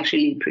were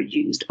actually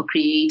produced or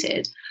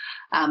created,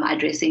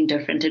 addressing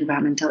different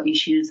environmental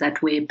issues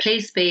that were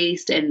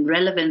place-based and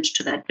relevant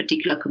to that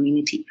particular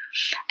community.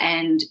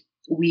 And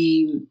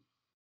we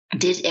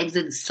did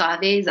exit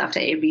surveys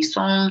after every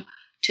song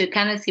to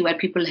kind of see what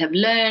people have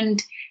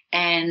learned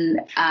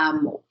and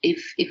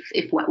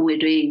if what we're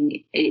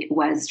doing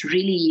was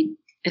really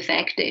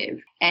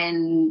effective.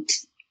 And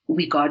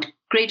we got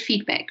great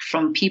feedback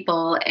from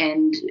people,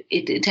 and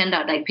it turned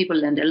out like people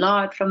learned a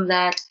lot from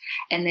that.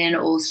 And then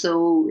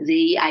also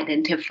they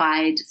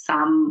identified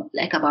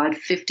about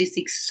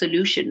 56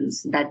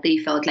 solutions that they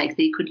felt like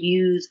they could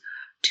use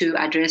to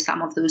address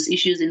some of those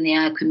issues in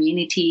their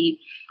community.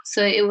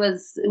 So it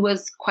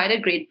was quite a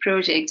great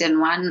project, and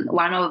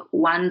one of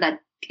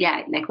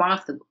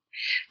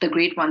the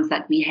great ones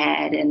that we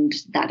had and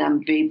that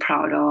I'm very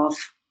proud of.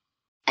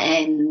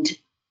 And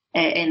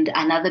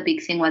another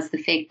big thing was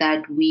the fact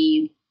that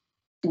we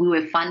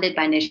were funded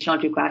by National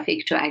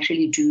Geographic to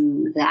actually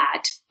do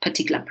that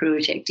particular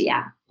project.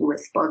 Yeah, we were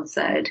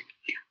sponsored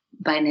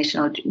by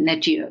National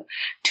Net Geo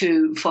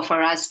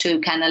for us to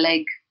kind of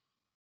like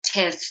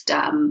test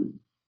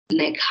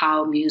like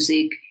how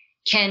music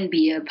can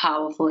be a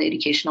powerful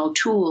educational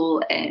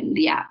tool. And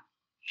yeah,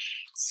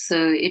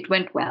 so it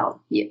went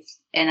well, yes.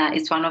 And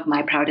it's one of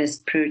my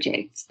proudest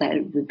projects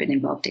that we've been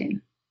involved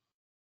in.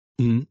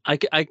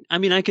 I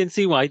mean, I can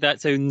see why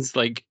that sounds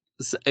like,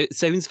 it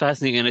sounds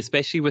fascinating, and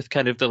especially with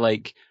kind of the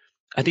like,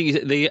 I think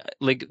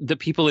the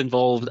people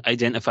involved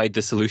identified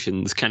the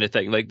solutions kind of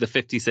thing, like the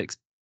 56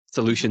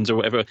 solutions or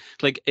whatever.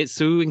 Like, it's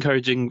so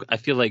encouraging. I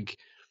feel like,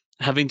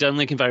 having done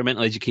like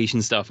environmental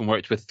education stuff and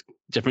worked with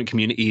different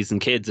communities and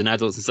kids and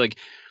adults, it's like,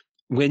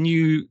 when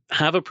you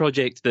have a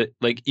project that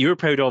like you're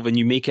proud of and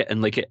you make it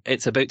and like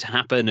it's about to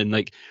happen and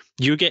like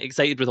you get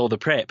excited with all the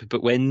prep,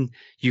 but when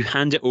you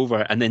hand it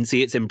over and then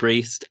see it's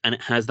embraced and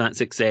it has that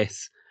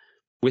success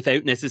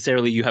without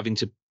necessarily you having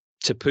to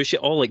push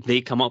it all, like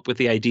they come up with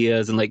the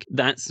ideas, and like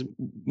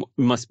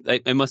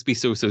it must be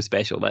so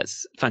special.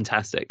 That's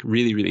fantastic,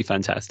 really, really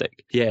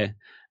fantastic. Yeah.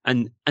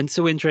 And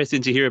so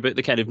interesting to hear about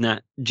the kind of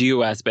Nat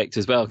Geo aspect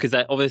as well, because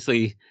that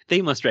obviously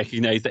they must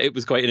recognize that it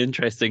was quite an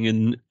interesting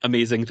and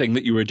amazing thing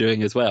that you were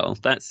doing as well.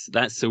 That's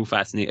so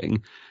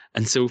fascinating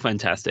and so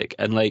fantastic.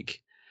 And like,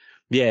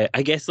 yeah,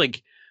 I guess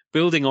like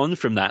building on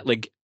from that,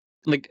 like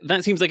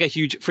that seems like a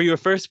huge, for your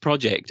first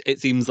project, it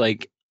seems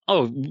like,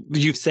 oh,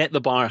 you've set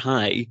the bar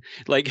high.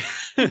 Like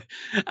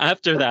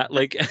after that,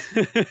 like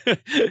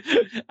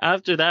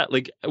after that,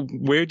 like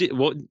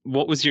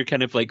what was your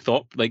kind of like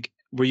thought? Like,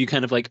 were you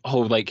kind of like, oh,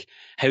 like,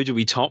 how do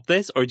we top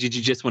this? Or did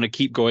you just want to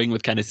keep going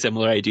with kind of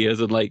similar ideas?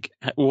 And like,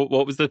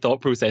 what was the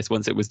thought process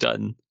once it was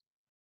done?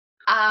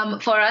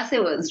 For us,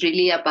 it was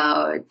really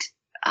about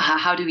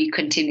how do we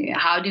continue?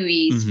 How do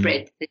we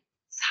spread this?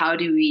 How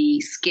do we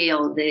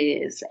scale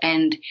this?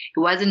 And it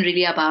wasn't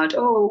really about,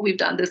 oh, we've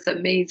done this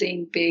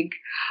amazing big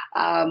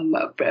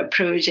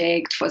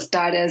project for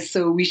starters,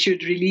 so we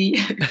should really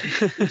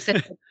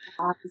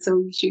so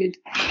we should,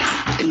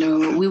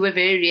 we were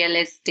very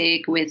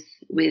realistic with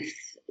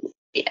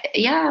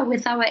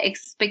our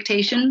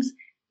expectations,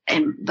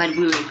 but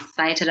we were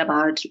excited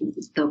about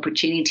the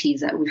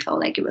opportunities that we felt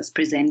like it was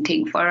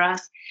presenting for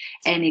us,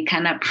 and it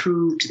kind of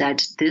proved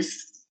that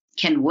this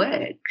can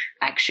work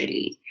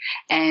actually.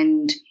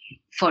 And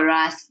for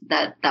us,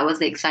 that was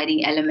the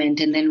exciting element.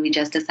 And then we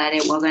just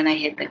decided we're gonna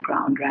hit the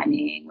ground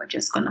running. We're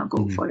just gonna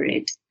go for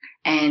it.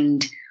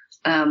 And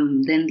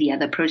then the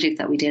other projects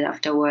that we did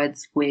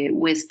afterwards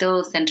we're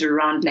still centered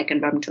around like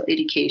environmental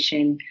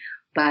education,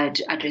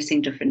 but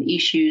addressing different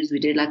issues. We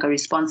did like a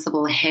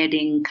responsible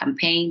heading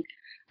campaign.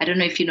 I don't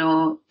know if you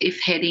know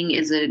if heading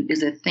is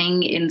a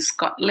thing in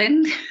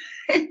Scotland,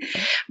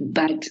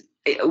 but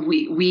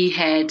we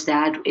had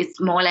that. It's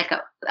more like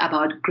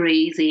about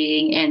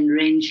grazing and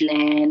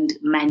rangeland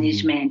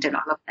management and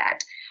all of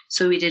that.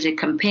 So we did a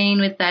campaign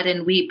with that,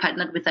 and we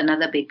partnered with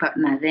another big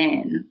partner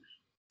then,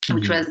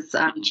 which was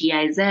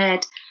GIZ,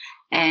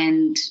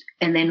 and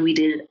then we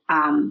did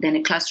then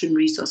a classroom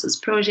resources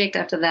project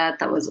after that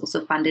was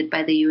also funded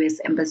by the US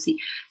Embassy.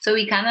 So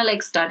we kind of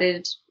like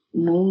started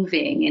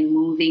moving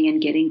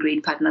and getting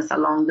great partners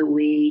along the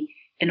way,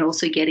 and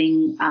also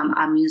getting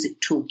our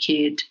music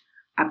toolkit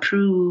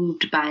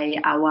approved by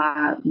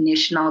our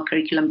National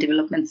Curriculum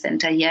Development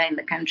Center here in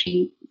the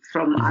country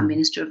from our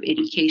Ministry of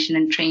Education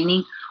and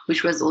Training,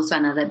 which was also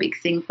another big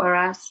thing for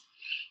us.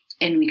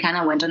 And we kind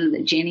of went on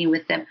the journey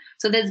with them.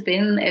 So there's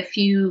been a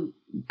few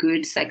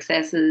good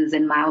successes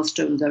and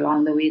milestones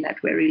along the way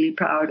that we're really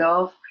proud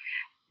of.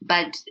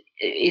 But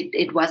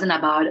it wasn't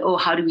about, oh,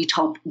 how do we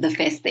top the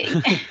first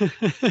thing?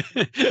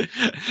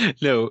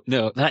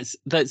 No, that's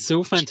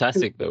so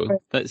fantastic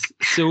though. That's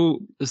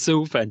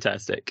so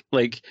fantastic.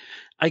 Like,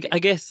 I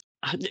guess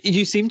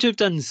you seem to have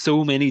done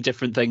so many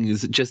different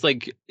things. Just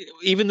like,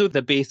 even though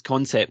the base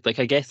concept, like,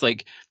 I guess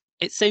like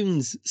it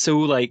sounds so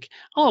like,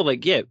 oh,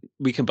 like, yeah,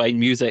 we combine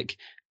music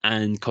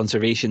and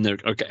conservation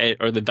or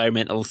the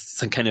environmental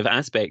kind of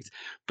aspects,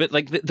 but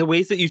like the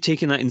ways that you've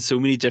taken that in so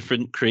many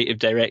different creative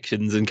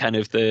directions and kind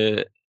of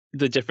the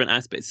different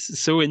aspects,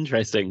 so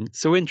interesting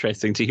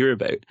to hear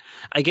about.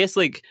 I guess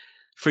like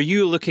for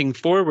you looking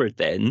forward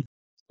then,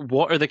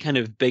 what are the kind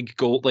of big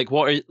goal, like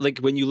what are, like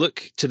when you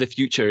look to the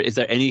future, is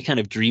there any kind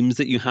of dreams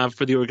that you have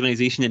for the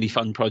organization, any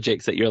fun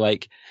projects that you're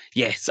like,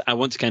 yes, I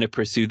want to kind of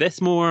pursue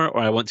this more, or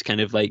I want to kind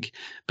of like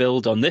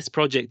build on this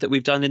project that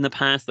we've done in the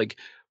past? Like,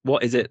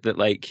 what is it that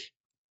like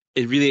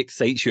it really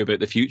excites you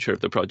about the future of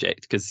the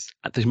project? Because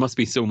there must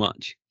be so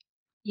much.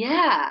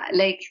 Yeah,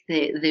 like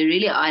there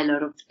really are a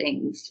lot of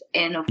things.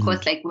 And of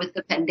course, like with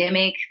the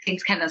pandemic,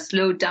 things kind of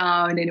slowed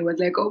down, and it was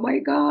like, oh my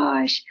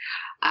gosh,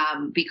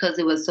 because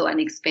it was so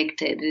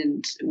unexpected,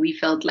 and we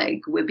felt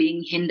like we're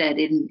being hindered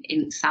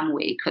in some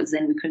way, because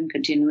then we couldn't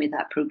continue with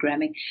our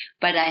programming.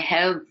 But I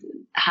have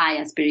high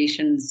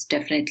aspirations,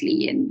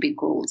 definitely, and big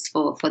goals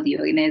for the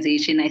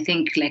organization. I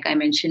think, like I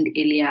mentioned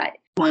earlier,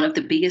 one of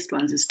the biggest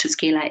ones is to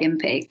scale our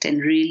impact and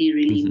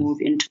really move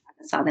into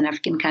Southern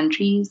African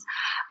countries,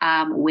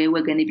 where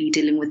we're going to be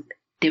dealing with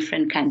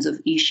different kinds of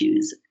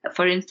issues.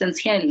 For instance,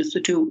 here in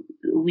Lesotho,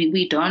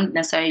 we don't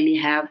necessarily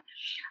have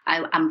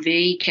I'm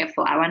very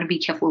careful. I want to be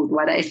careful with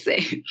what I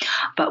say,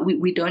 but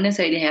we don't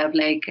necessarily have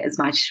like as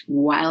much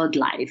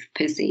wildlife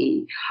per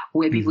se,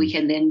 where people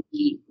can then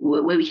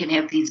where we can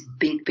have these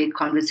big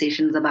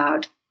conversations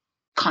about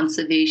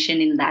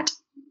conservation in that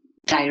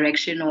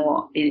direction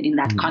or in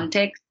that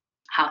context.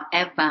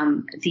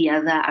 However, the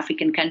other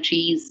African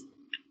countries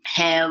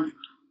have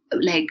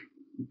like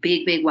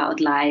big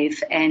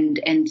wildlife, and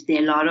there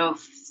are a lot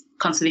of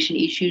conservation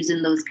issues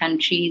in those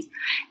countries,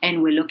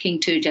 and we're looking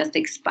to just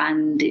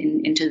expand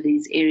into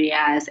these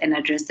areas and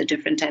address the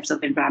different types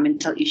of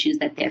environmental issues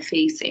that they're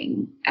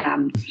facing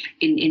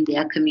in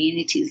their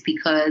communities,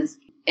 because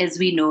as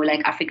we know,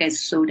 like Africa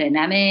is so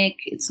dynamic,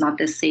 it's not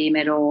the same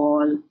at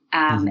all.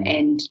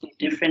 And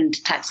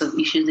different types of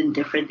issues in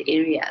different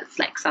areas.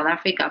 Like South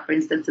Africa, for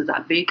instance, is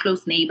a very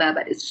close neighbor,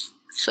 but it's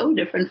so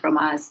different from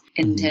us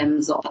in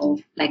terms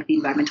of like the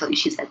environmental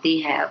issues that they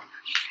have.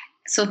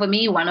 So for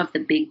me, one of the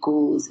big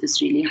goals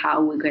is really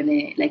how we're going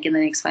to, like in the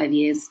next 5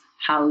 years,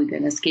 how we're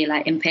going to scale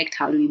our impact.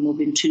 How do we move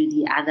into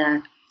the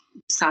other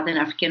Southern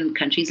African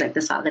countries, like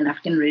the Southern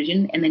African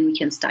region, and then we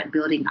can start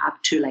building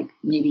up to like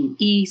maybe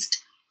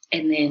East,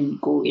 and then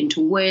go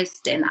into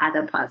West and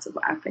other parts of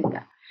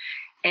Africa.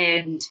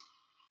 And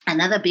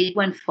another big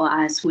one for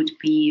us would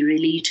be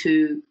really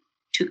to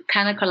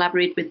kind of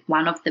collaborate with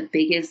one of the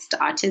biggest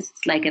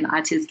artists, like an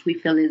artist we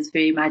feel is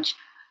very much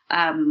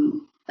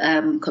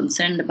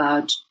concerned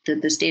about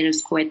the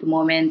status quo at the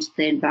moment,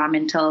 the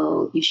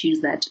environmental issues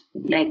that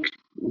like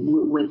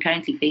we're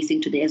currently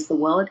facing today as the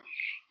world.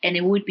 And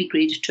it would be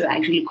great to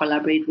actually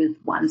collaborate with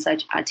one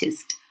such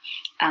artist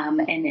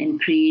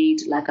and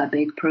create like a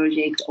big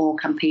project or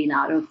campaign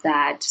out of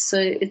that. So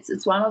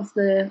it's one of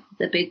the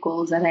big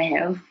goals that I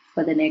have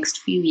for the next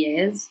few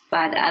years.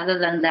 But other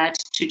than that,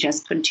 to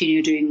just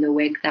continue doing the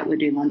work that we're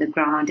doing on the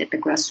ground at the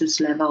grassroots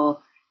level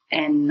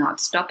and not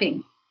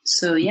stopping.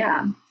 So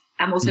yeah,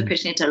 I'm also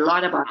passionate a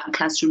lot about our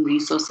classroom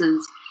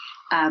resources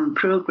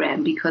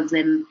program, because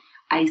then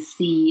I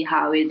see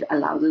how it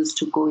allows us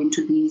to go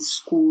into these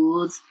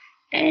schools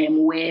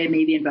where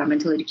maybe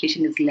environmental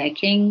education is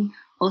lacking,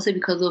 also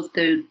because of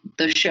the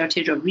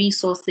shortage of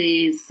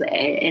resources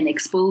and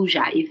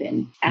exposure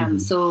even.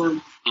 So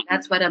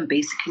that's what I'm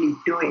basically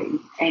doing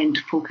and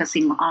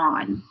focusing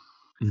on.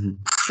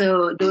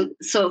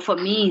 So for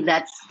me,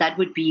 that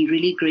would be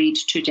really great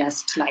to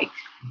just like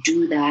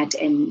do that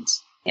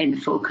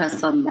and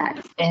focus on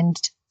that. And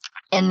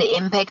the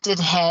impact it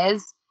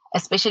has,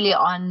 especially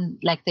on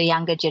like the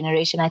younger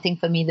generation. I think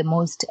for me, the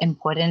most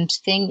important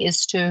thing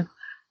is to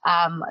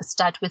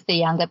start with the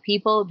younger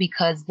people,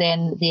 because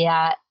then they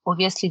are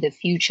obviously the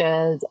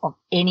futures of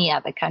any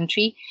other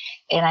country.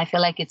 And I feel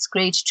like it's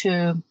great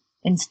to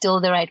instill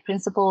the right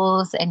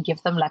principles and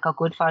give them like a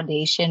good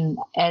foundation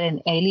at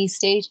an early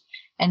stage.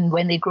 And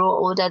when they grow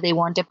older, they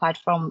won't depart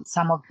from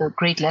some of the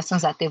great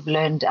lessons that they've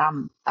learned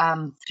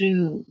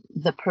through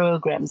the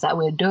programs that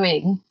we're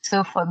doing.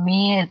 So for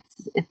me,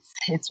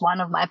 it's one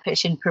of my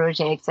passion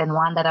projects, and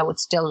one that I would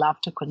still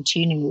love to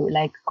continue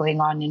like going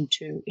on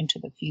into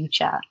the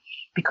future,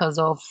 because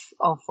of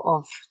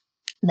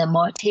the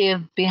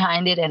motive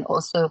behind it, and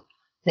also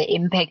the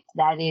impact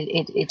that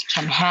it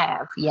can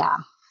have. Yeah.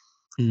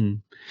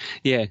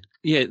 Yeah,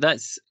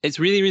 it's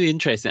really, really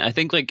interesting. I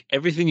think like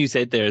everything you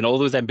said there and all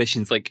those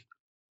ambitions, like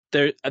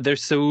they're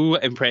so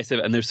impressive,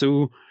 and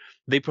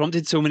they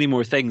prompted so many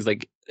more things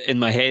like in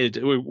my head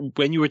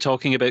when you were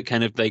talking about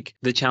kind of like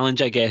the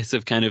challenge, I guess,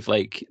 of kind of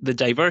like the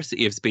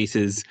diversity of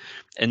spaces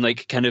and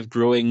like kind of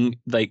growing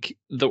like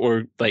the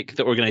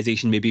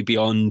organization maybe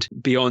beyond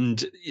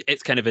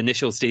its kind of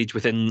initial stage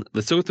within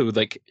Lesotho.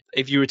 Like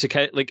if you were to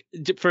kind of, like,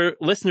 for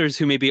listeners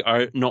who maybe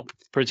are not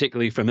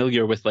particularly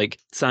familiar with like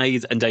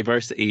size and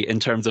diversity in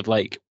terms of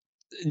like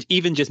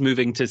even just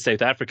moving to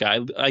South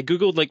Africa, I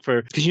googled like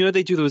because you know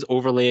they do those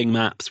overlaying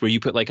maps where you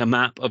put like a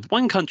map of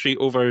one country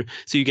over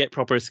so you get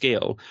proper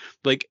scale.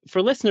 Like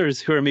for listeners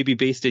who are maybe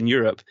based in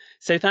Europe,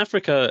 South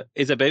Africa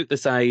is about the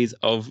size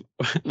of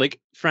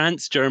like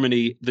France,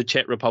 Germany, the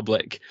Czech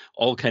Republic,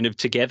 all kind of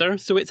together.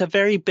 So it's a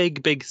very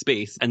big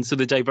space. And so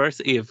the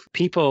diversity of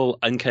people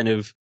and kind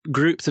of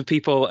groups of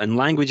people and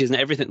languages and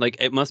everything, like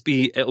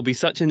it'll be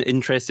such an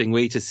interesting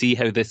way to see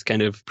how this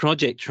kind of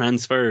project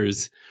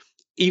transfers.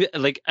 Even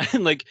like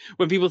like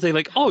when people say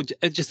like, oh,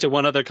 just to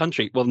one other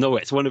country, well, no,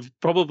 it's one of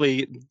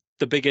probably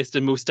the biggest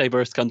and most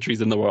diverse countries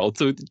in the world.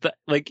 So that,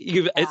 like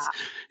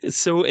it's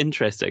so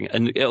interesting,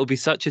 and it'll be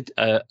such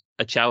a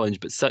challenge,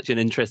 but such an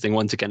interesting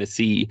one to kind of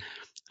see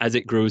as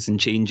it grows and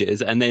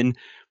changes. And then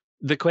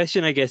the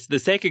question, I guess, the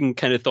second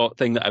kind of thought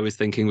thing that I was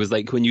thinking was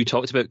like when you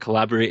talked about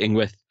collaborating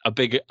with a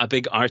big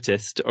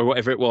artist or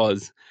whatever it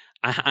was,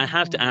 I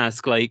have to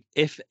ask, like,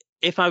 if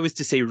I was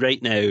to say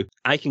right now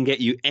I can get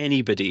you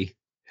anybody,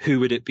 who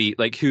would it be?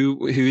 Like,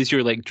 who is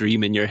your like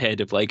dream in your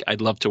head of like,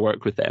 I'd love to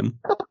work with them?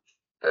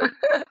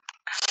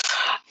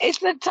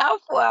 It's a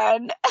tough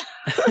one.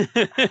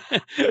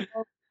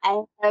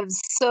 I have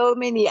so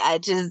many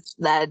artists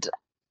that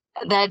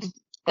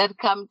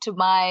come to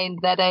mind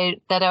that I'd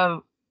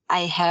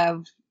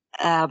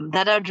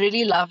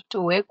really love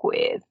to work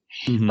with.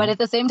 But at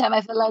the same time,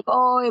 I feel like,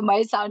 oh, it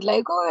might sound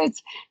like, oh,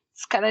 it's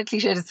kind of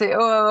cliche to say,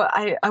 oh,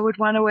 I would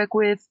want to work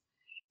with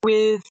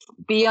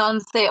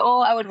Beyonce.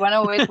 Oh, I would want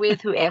to work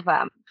with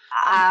whoever.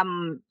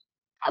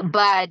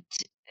 But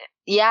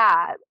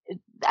yeah,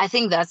 I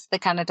think that's the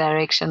kind of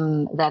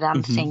direction that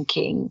I'm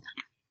thinking.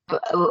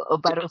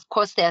 But of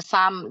course, there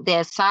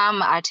are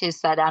some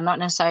artists that are not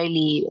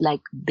necessarily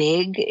like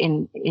big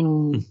in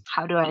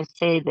how do I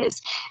say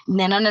this?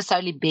 They're not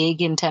necessarily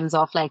big in terms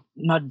of like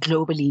not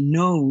globally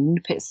known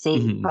per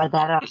se, but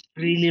that I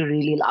really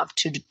really love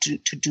to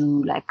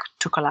do like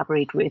to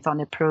collaborate with on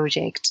a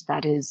project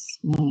that is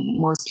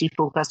mostly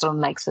focused on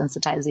like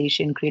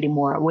sensitization, creating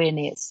more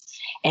awareness,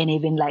 and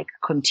even like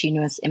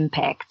continuous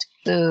impact.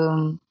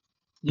 So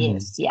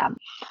yes, yeah.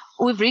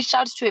 We've reached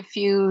out to a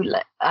few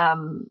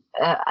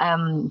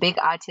big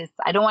artists.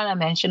 I don't want to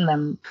mention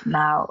them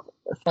now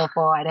for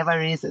whatever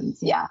reasons,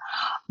 yeah.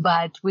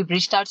 But we've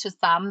reached out to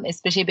some,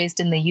 especially based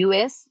in the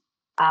US.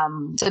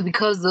 So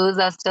because those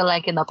are still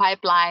like in the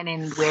pipeline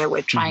and where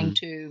we're trying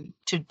to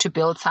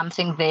build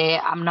something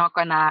there, I'm not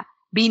gonna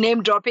be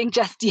name dropping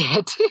just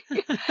yet.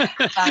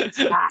 But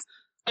yeah,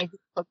 I think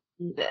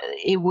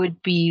it would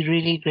be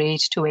really great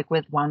to work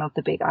with one of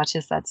the big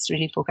artists that's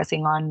really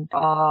focusing on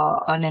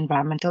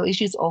environmental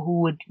issues, or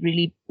who would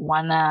really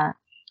wanna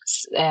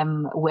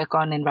work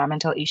on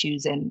environmental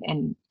issues and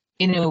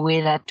in a way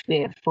that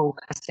we're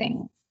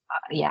focusing.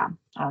 Yeah.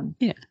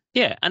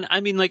 And I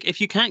mean, like, if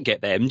you can't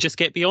get them, just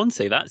get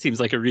Beyonce. That seems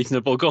like a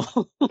reasonable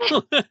goal.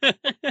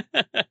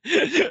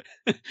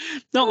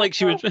 Not like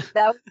she would.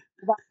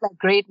 That's a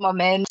great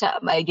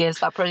momentum, I guess,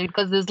 that project,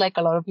 because there's like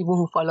a lot of people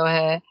who follow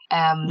her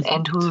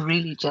and who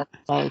really just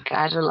like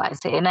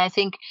idolize her. And I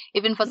think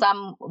even for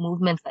some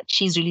movements that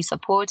she's really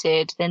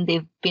supported, then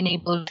they've been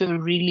able to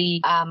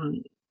really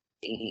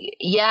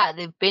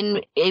they've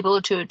been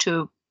able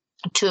to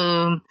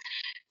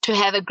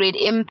have a great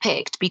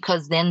impact,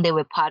 because then they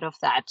were part of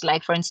that.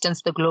 Like, for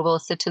instance, the Global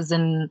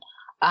Citizen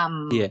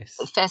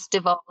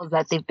festivals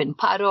that they've been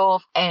part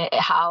of,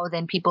 how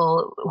then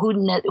people who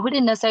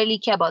didn't necessarily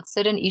care about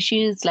certain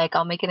issues, like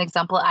I'll make an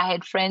example. I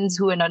had friends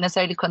who were not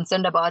necessarily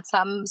concerned about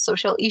some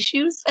social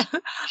issues,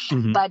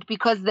 but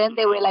because then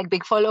they were like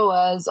big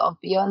followers of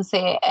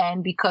Beyonce,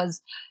 and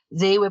because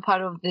they were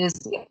part of this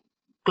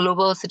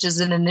Global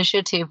Citizen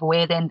initiative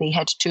where then they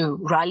had to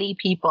rally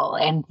people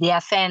and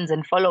their fans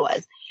and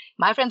followers,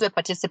 my friends were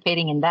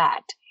participating in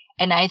that.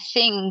 And I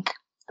think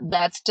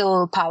that's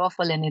still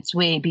powerful in its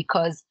way,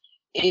 because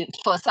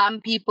for some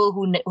people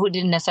who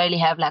didn't necessarily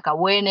have like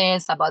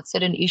awareness about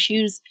certain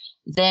issues,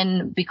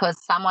 then because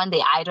someone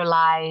they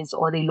idolize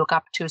or they look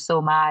up to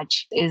so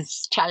much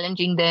is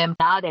challenging them,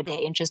 now that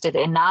they're interested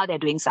and now they're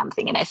doing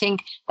something. And I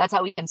think that's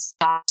how we can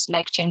start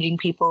like changing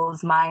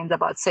people's minds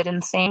about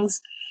certain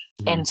things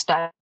and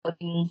start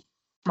building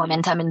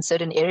momentum in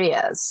certain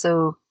areas.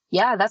 So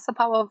yeah, that's the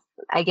power of,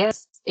 I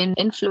guess, in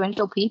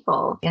influential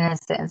people in a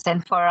sense.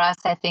 And for us,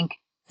 I think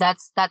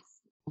that's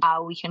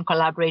how we can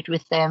collaborate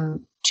with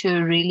them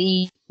to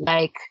really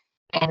like,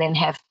 and then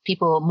have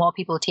more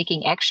people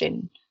taking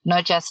action,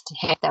 not just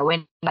have that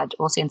win, but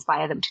also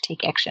inspire them to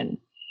take action.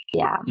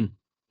 Yeah.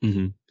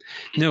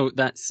 No,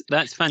 that's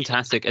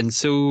fantastic and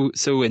so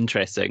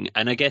interesting.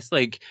 And I guess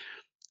like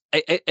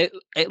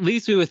it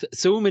leaves me with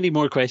so many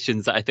more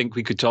questions that I think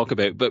we could talk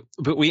about, but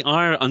we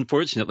are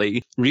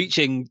unfortunately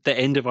reaching the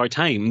end of our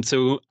time.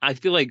 So I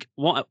feel like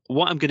what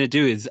I'm going to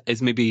do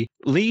is maybe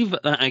leave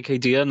that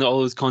idea and all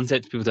those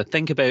concepts for people to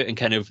think about, and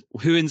kind of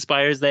who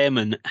inspires them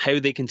and how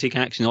they can take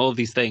action, all of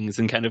these things.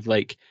 And kind of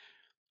like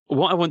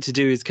what I want to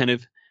do is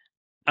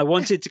I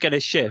wanted to kind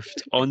of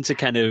shift onto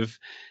kind of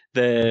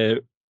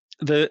the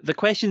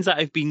questions that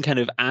I've been kind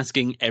of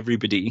asking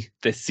everybody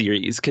this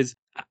series, because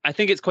I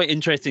think it's quite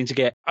interesting to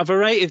get a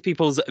variety of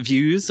people's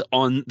views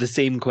on the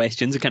same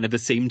questions and kind of the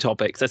same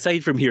topics,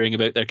 aside from hearing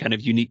about their kind of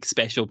unique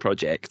special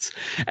projects.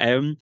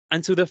 And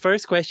so the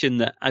first question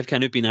that I've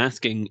kind of been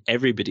asking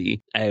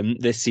everybody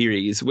this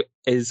series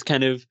is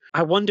kind of,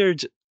 I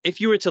wondered,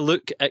 if you were to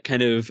look at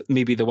kind of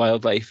maybe the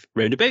wildlife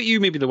round about you,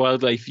 maybe the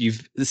wildlife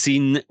you've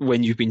seen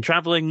when you've been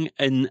traveling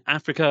in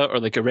Africa or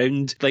like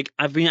around, like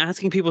I've been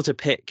asking people to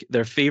pick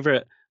their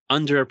favorite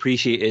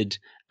underappreciated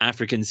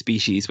African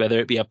species, whether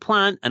it be a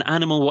plant, an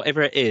animal,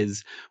 whatever it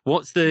is.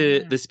 What's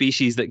the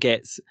species that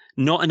gets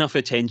not enough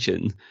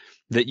attention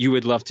that you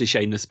would love to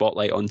shine the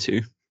spotlight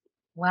onto?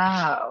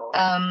 Wow.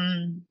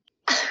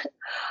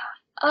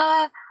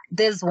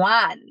 There's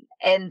one,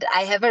 and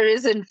I have a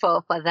reason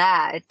for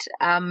that.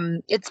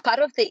 It's part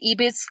of the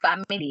ibis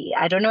family.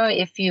 I don't know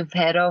if you've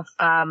heard of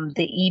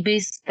the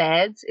ibis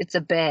birds. It's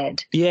a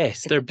bird.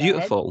 Yes, they're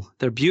beautiful.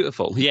 They're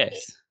beautiful.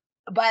 Yes.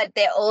 But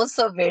they're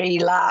also very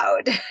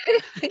loud.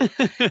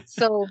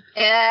 So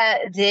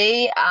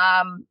they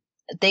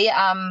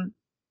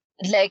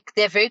like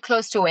they're very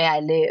close to where I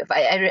live.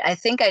 I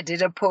think I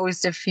did a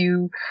post a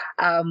few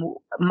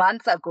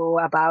months ago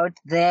about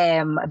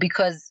them,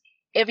 because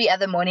every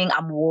other morning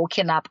I'm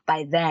woken up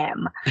by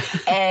them.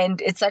 And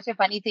it's such a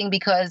funny thing,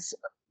 because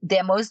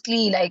they're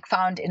mostly like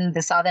found in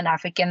the Southern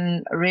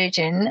African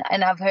region,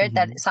 and I've heard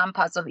that some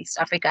parts of East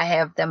Africa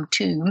have them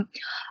too.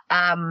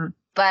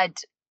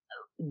 But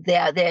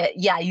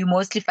you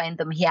mostly find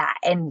them here.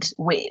 And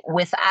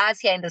with us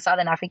here in the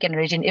Southern African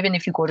region, even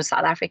if you go to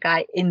South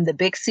Africa, in the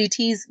big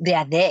cities, they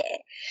are there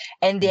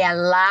and they are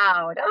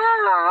loud.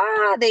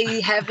 They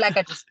have like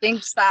a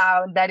distinct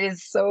sound that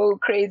is so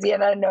crazy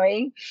and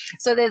annoying.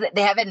 So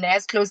they have a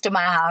nest close to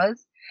my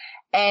house.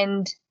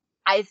 And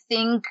I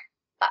think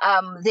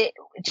they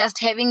just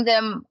having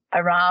them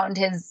around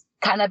has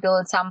kind of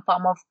built some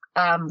form of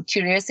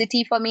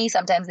curiosity for me.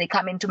 Sometimes they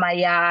come into my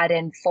yard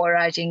and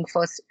foraging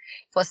for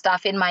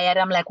stuff in my yard.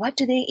 I'm like, what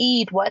do they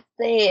eat? What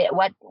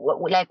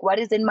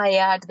is in my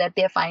yard that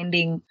they're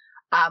finding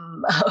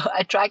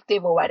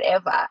attractive or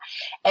whatever?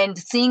 And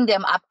seeing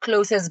them up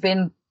close has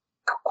been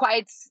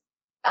quite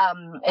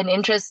an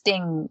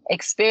interesting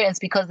experience,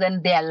 because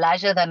then they are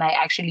larger than I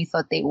actually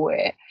thought they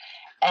were.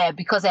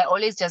 Because I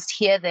always just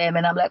hear them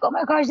and I'm like, oh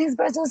my gosh, these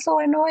birds are so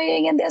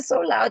annoying and they're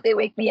so loud. They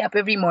wake me up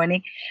every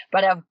morning.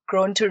 But I've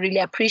grown to really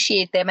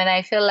appreciate them. And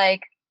I feel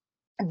like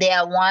they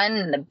are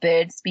one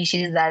bird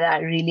species that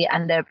are really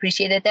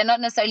underappreciated. They're not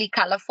necessarily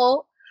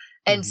colorful.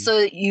 And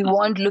so you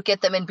won't look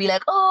at them and be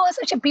like, oh,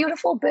 such a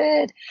beautiful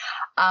bird.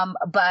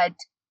 But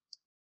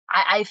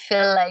I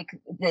feel like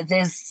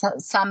there's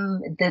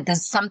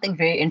something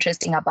very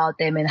interesting about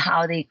them and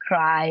how they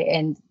cry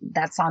and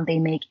that sound they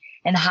make,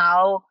 and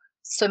how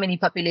so many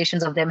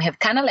populations of them have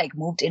kind of like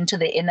moved into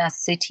the inner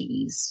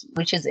cities,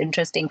 which is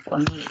interesting for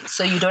me.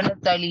 So you don't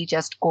necessarily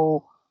just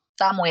go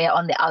somewhere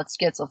on the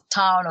outskirts of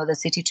town or the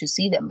city to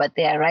see them, but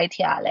they are right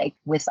here, like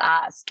with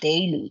us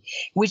daily,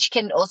 which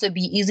can also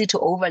be easy to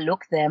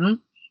overlook them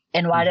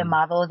and what a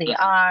marvel they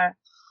are.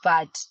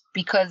 But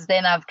because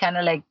then I've kind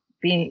of like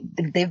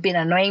they've been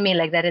annoying me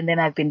like that, and then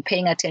I've been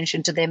paying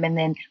attention to them, and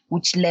then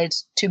which led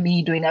to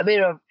me doing a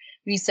bit of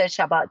research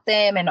about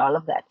them and all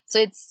of that.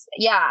 So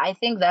I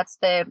think that's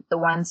the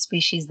one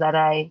species that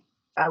I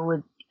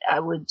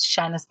would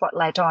shine a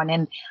spotlight on.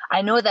 And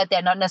I know that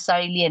they're not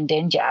necessarily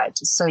endangered.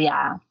 So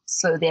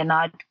they're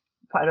not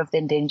part of the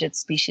endangered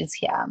species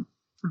here,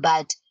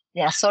 but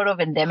they are sort of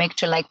endemic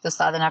to like the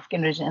Southern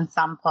African region in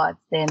some parts,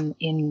 then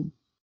in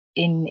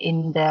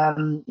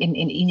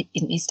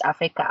East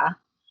Africa.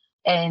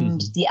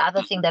 And the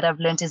other thing that I've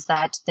learned is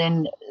that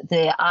then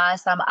there are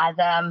some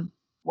other,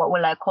 what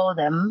will I call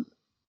them?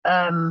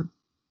 They're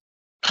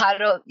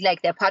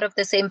part of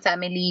the same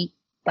family,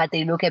 but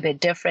they look a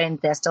bit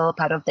different. They're still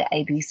part of the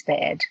ibis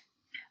bed.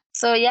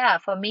 So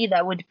for me,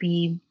 that would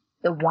be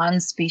the one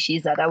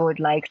species that I would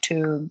like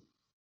to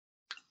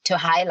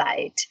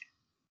highlight.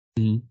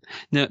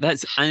 No,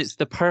 it's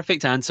the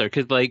perfect answer,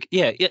 because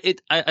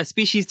a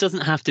species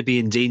doesn't have to be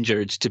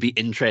endangered to be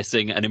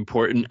interesting and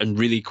important and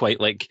really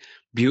quite like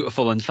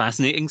beautiful and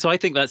fascinating. So I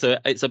think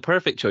it's a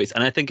perfect choice,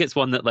 and I think it's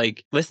one that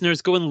like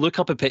listeners, go and look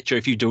up a picture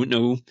if you don't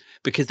know,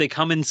 because they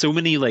come in so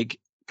many like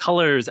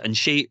colors and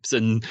shapes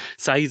and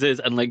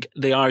sizes, and like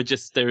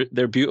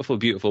they're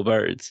beautiful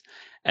birds.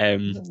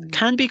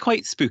 Can be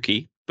quite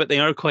spooky, but they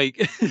are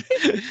quite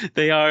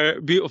they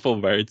are beautiful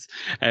birds.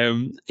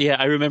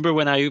 I remember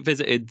when I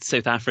visited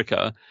South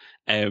Africa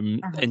in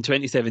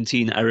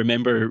 2017, I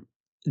remember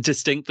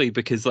distinctly,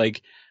 because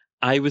like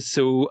I was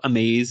so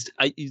amazed.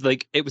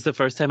 It was the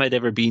first time I'd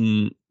ever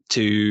been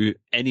to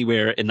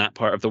anywhere in that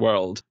part of the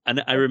world,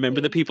 and I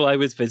remember the people I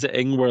was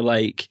visiting were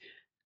like,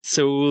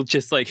 so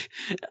just like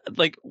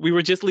we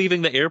were just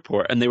leaving the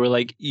airport, and they were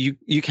like,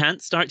 you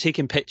can't start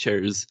taking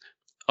pictures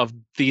of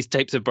these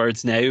types of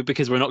birds now,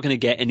 because we're not going to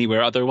get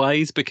anywhere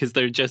otherwise, because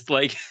they're just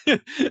like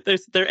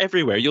they're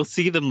everywhere. You'll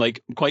see them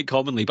like quite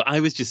commonly, but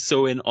I was just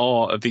so in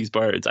awe of these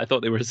birds. I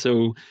thought they were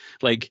so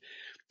like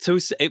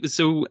it was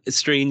so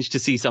strange to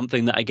see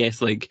something that I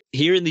guess like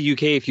here in the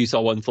UK, if you saw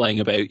one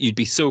flying about, you'd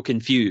be so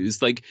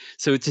confused. Like,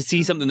 so to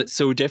see something that's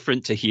so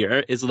different to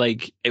here is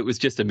like, it was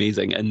just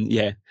amazing. And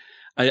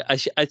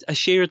a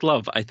shared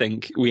love, I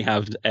think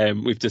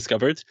we've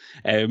discovered,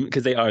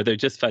 because they're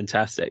just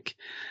fantastic.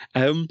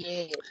 And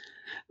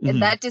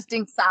that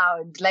distinct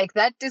sound, like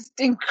that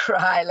distinct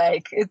cry,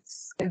 like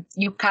it's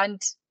you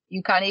can't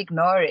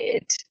ignore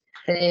it.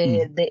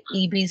 The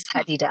ibis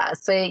hadida,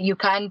 so you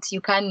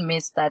can't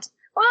miss that.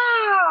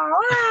 Wow,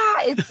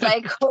 it's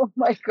like, oh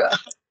my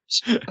gosh.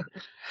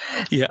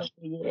 Yeah. So,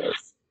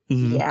 yes.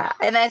 Yeah.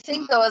 And I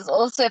think there was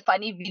also a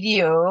funny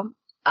video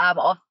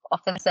of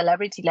a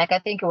celebrity, like I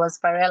think it was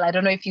Pharrell. I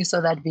don't know if you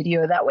saw that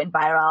video that went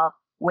viral,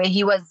 where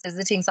he was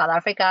visiting South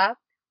Africa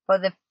for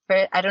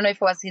I don't know if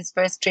it was his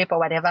first trip or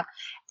whatever,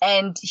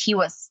 and he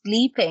was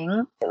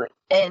sleeping,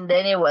 and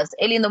then it was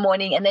early in the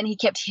morning, and then he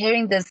kept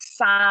hearing this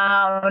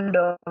sound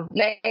of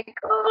like,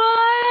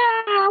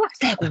 oh,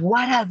 like,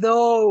 what are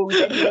those?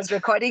 And he was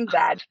recording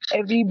that.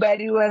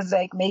 Everybody was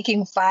like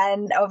making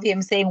fun of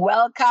him, saying,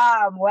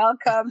 welcome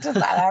to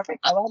South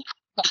Africa, welcome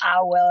to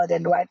our world,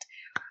 and what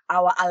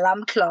our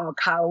alarm clock,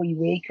 how we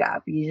wake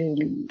up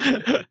usually.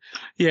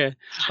 Yeah.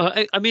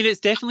 I mean,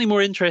 it's definitely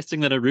more interesting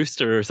than a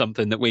rooster or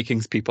something that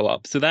wakens people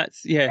up. So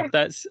that's. Yeah.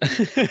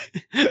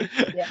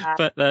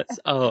 But that's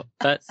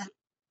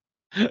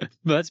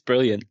That's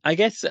brilliant. I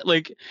guess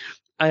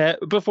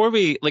before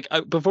we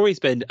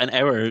spend an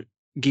hour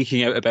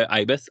geeking out about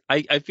ibis,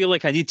 I feel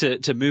like I need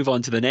to move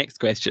on to the next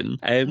question,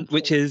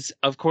 which is,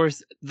 of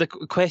course, the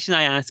question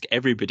I ask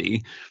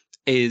everybody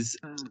is,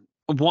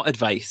 what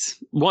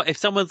advice? What if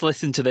someone's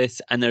listened to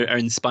this and are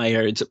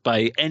inspired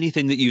by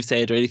anything that you've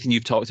said or anything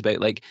you've talked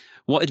about? Like,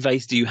 what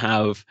advice do you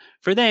have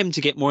for them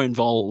to get more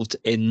involved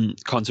in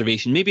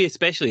conservation? Maybe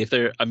especially if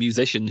they're a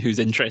musician who's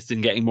interested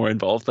in getting more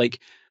involved.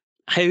 Like,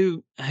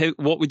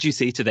 what would you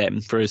say to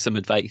them for some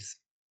advice?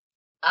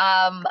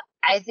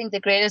 I think the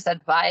greatest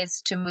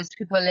advice to most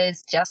people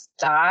is just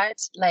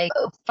start, like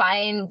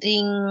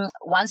finding,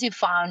 once you've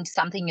found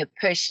something you're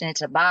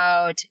passionate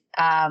about,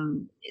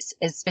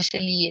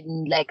 especially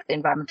in like the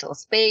environmental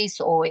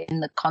space or in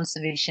the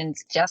conservation,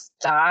 just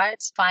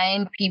start,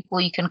 find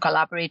people you can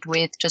collaborate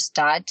with to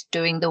start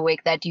doing the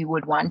work that you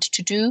would want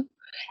to do.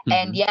 Mm-hmm.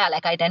 And yeah,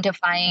 like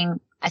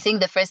identifying, I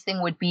think the first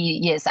thing would be,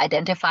 yes,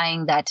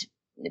 identifying that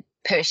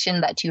passion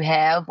that you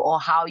have or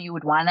how you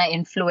would want to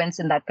influence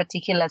in that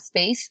particular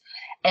space,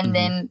 and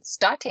then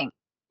starting.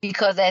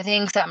 Because I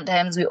think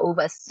sometimes we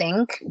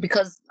overthink,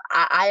 because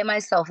I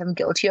myself am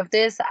guilty of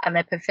this. I'm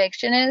a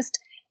perfectionist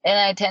and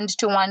I tend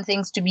to want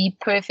things to be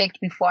perfect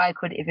before I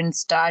could even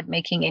start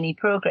making any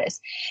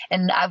progress.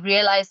 And I've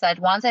realized that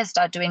once I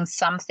start doing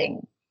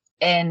something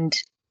and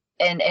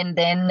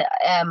then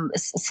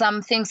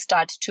some things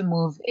start to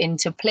move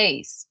into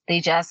place. They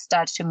just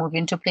start to move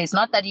into place.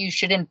 Not that you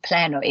shouldn't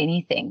plan or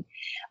anything,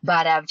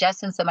 but I've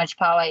just seen so much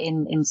power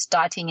in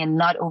starting and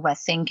not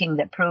overthinking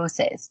the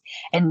process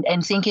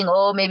and thinking,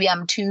 oh, maybe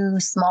I'm too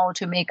small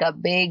to make a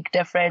big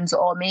difference,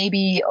 or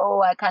maybe,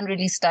 oh, I can't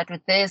really start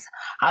with this.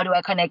 How do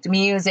I connect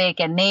music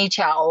and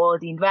nature or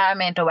the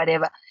environment or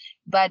whatever?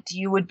 But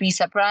you would be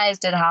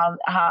surprised at how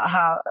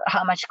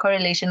much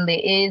correlation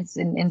there is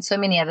in so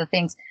many other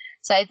things.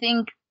 So I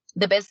think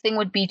the best thing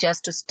would be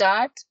just to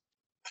start,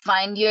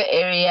 find your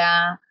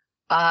area,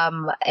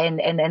 and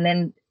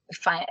then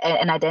find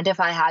and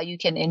identify how you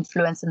can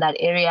influence in that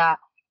area,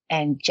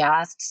 and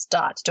just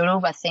start.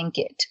 Don't overthink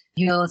it.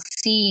 You'll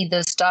see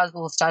the stars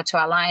will start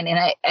to align.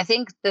 And I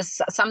think this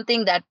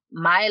something that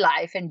my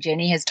life and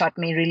Jenny has taught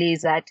me really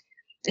is that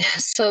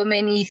so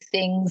many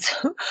things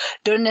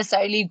don't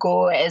necessarily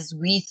go as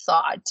we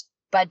thought.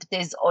 But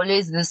there's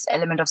always this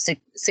element of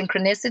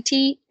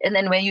synchronicity. And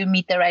then when you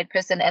meet the right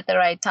person at the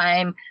right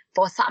time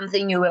for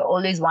something you were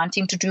always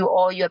wanting to do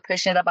or you're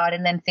passionate about,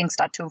 and then things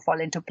start to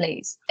fall into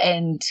place.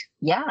 And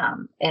yeah,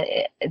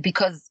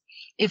 because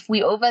if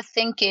we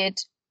overthink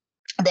it,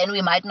 then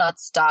we might not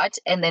start,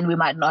 and then we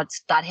might not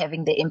start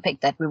having the impact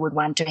that we would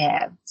want to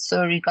have.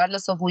 So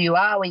regardless of who you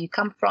are, where you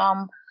come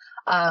from,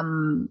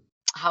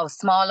 how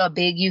small or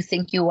big you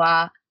think you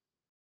are,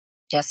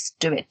 just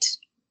do it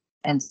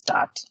and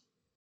start.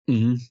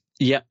 Mm-hmm.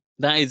 Yeah,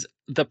 that is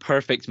the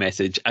perfect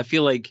message. I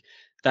feel like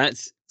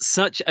that's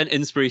such an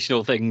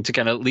inspirational thing to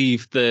kind of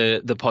leave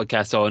the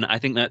podcast on. I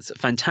think that's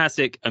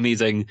fantastic,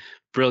 amazing,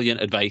 brilliant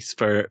advice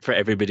for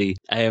everybody.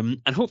 And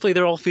hopefully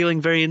they're all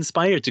feeling very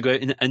inspired to go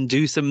out and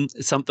do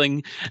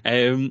something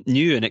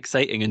new and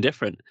exciting and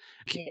different.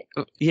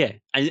 Yeah.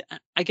 I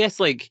guess,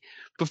 like,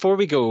 before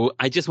we go,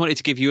 I just wanted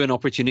to give you an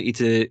opportunity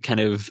to kind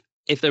of,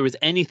 if there was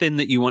anything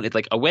that you wanted,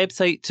 like a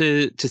website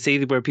to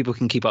say where people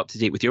can keep up to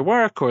date with your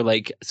work, or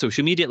like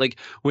social media, like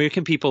where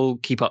can people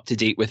keep up to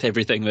date with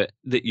everything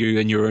that you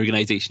and your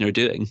organization are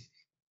doing?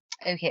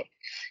 Okay.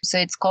 So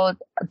it's called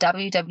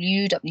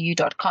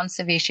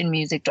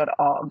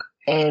www.conservationmusic.org.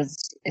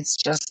 It's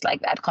just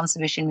like that,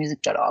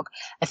 conservationmusic.org.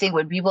 I think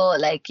when people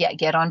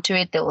get onto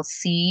it, they will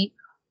see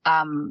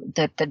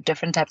the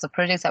different types of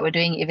projects that we're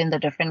doing, even the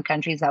different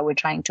countries that we're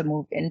trying to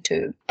move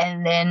into.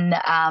 And then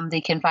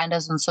they can find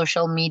us on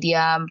social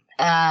media,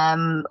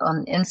 on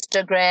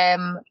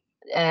Instagram,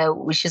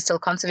 which is still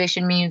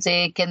Conservation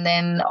Music, and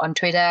then on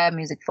Twitter,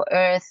 Music for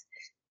Earth.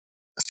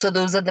 So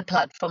those are the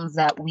platforms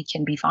that we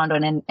can be found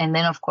on, and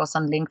then of course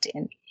on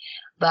LinkedIn.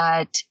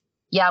 But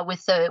yeah,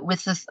 with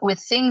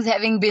things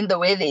having been the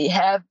way they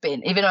have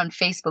been, even on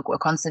Facebook, we're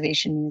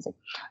Conservation Music.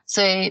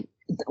 So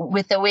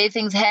with the way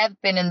things have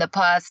been in the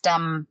past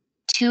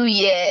 2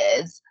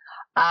 years,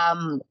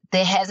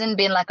 there hasn't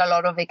been like a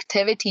lot of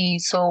activity.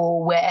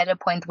 So we're at a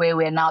point where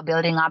we're now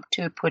building up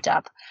to put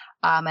up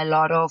a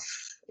lot of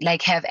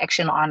have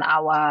action on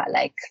our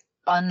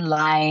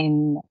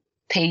online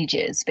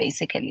pages,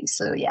 basically.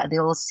 So yeah,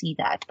 they'll see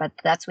that, but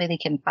that's where they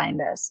can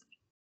find us.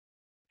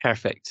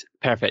 Perfect.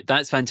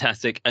 That's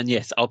fantastic. And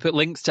yes, I'll put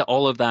links to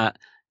all of that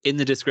in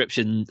the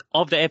description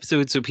of the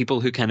episode, so people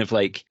who kind of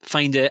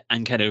find it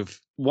and kind of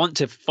want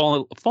to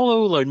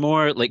follow, learn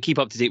more, keep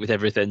up to date with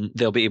everything,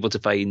 they'll be able to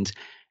find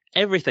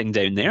everything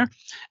down there.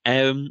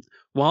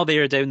 While they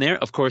are down there,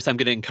 of course, I'm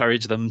going to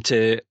encourage them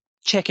to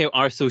check out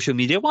our social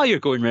media while you're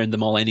going around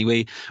them all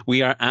anyway.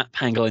 We are at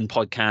Pangolin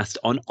Podcast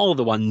on all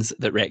the ones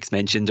that Rex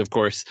mentioned. Of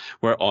course,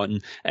 we're on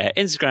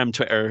Instagram,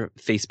 Twitter,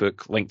 Facebook,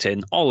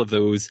 LinkedIn, all of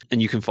those.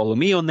 And you can follow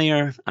me on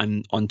there.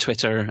 I'm on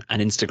Twitter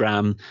and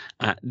Instagram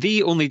at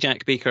The Only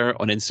Jack Baker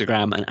on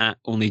Instagram and at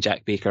Only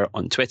Jack Baker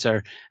on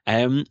Twitter.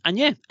 And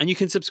you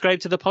can subscribe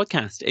to the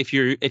podcast. If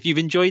you've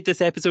enjoyed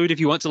this episode, if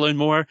you want to learn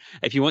more,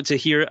 if you want to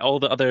hear all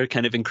the other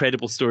kind of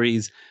incredible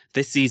stories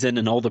this season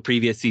and all the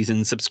previous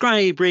seasons,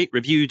 subscribe, rate,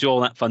 review, do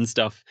all that fun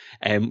stuff.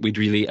 We'd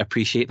really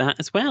appreciate that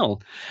as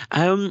well.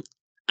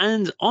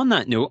 And on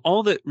that note,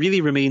 all that really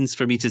remains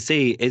for me to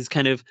say is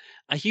kind of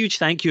a huge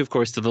thank you, of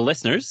course, to the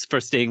listeners for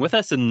staying with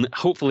us and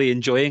hopefully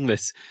enjoying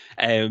this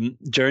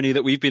journey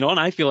that we've been on.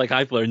 I feel like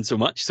I've learned so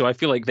much, so I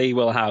feel like they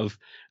will have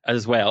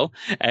as well.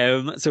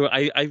 So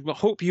I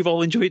hope you've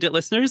all enjoyed it,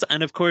 listeners.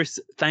 And of course,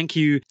 thank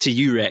you to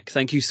you, Rex.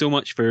 Thank you so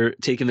much for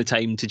taking the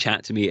time to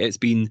chat to me. It's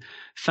been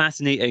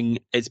fascinating.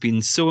 It's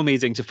been so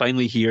amazing to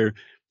finally hear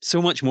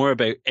so much more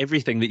about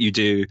everything that you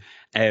do.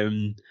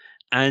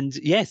 And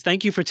yes,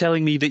 thank you for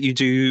telling me that you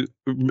do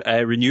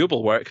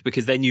renewable work,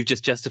 because then you've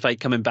just justified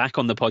coming back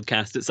on the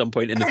podcast at some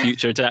point in the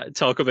future to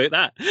talk about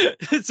that.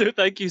 So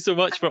thank you so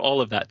much for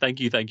all of that. Thank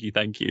you, thank you,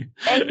 thank you.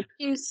 Thank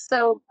you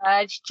so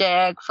much,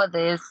 Jack, for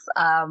this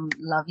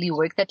lovely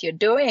work that you're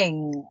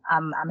doing.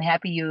 I'm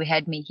happy you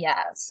had me here.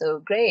 So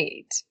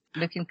great.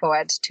 Looking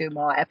forward to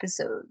more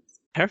episodes.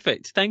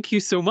 Perfect. Thank you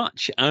so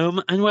much.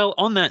 And well,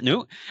 on that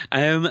note,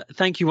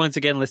 thank you once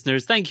again,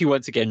 listeners. Thank you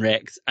once again,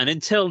 Rex. And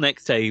until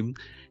next time,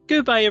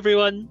 goodbye,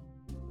 everyone.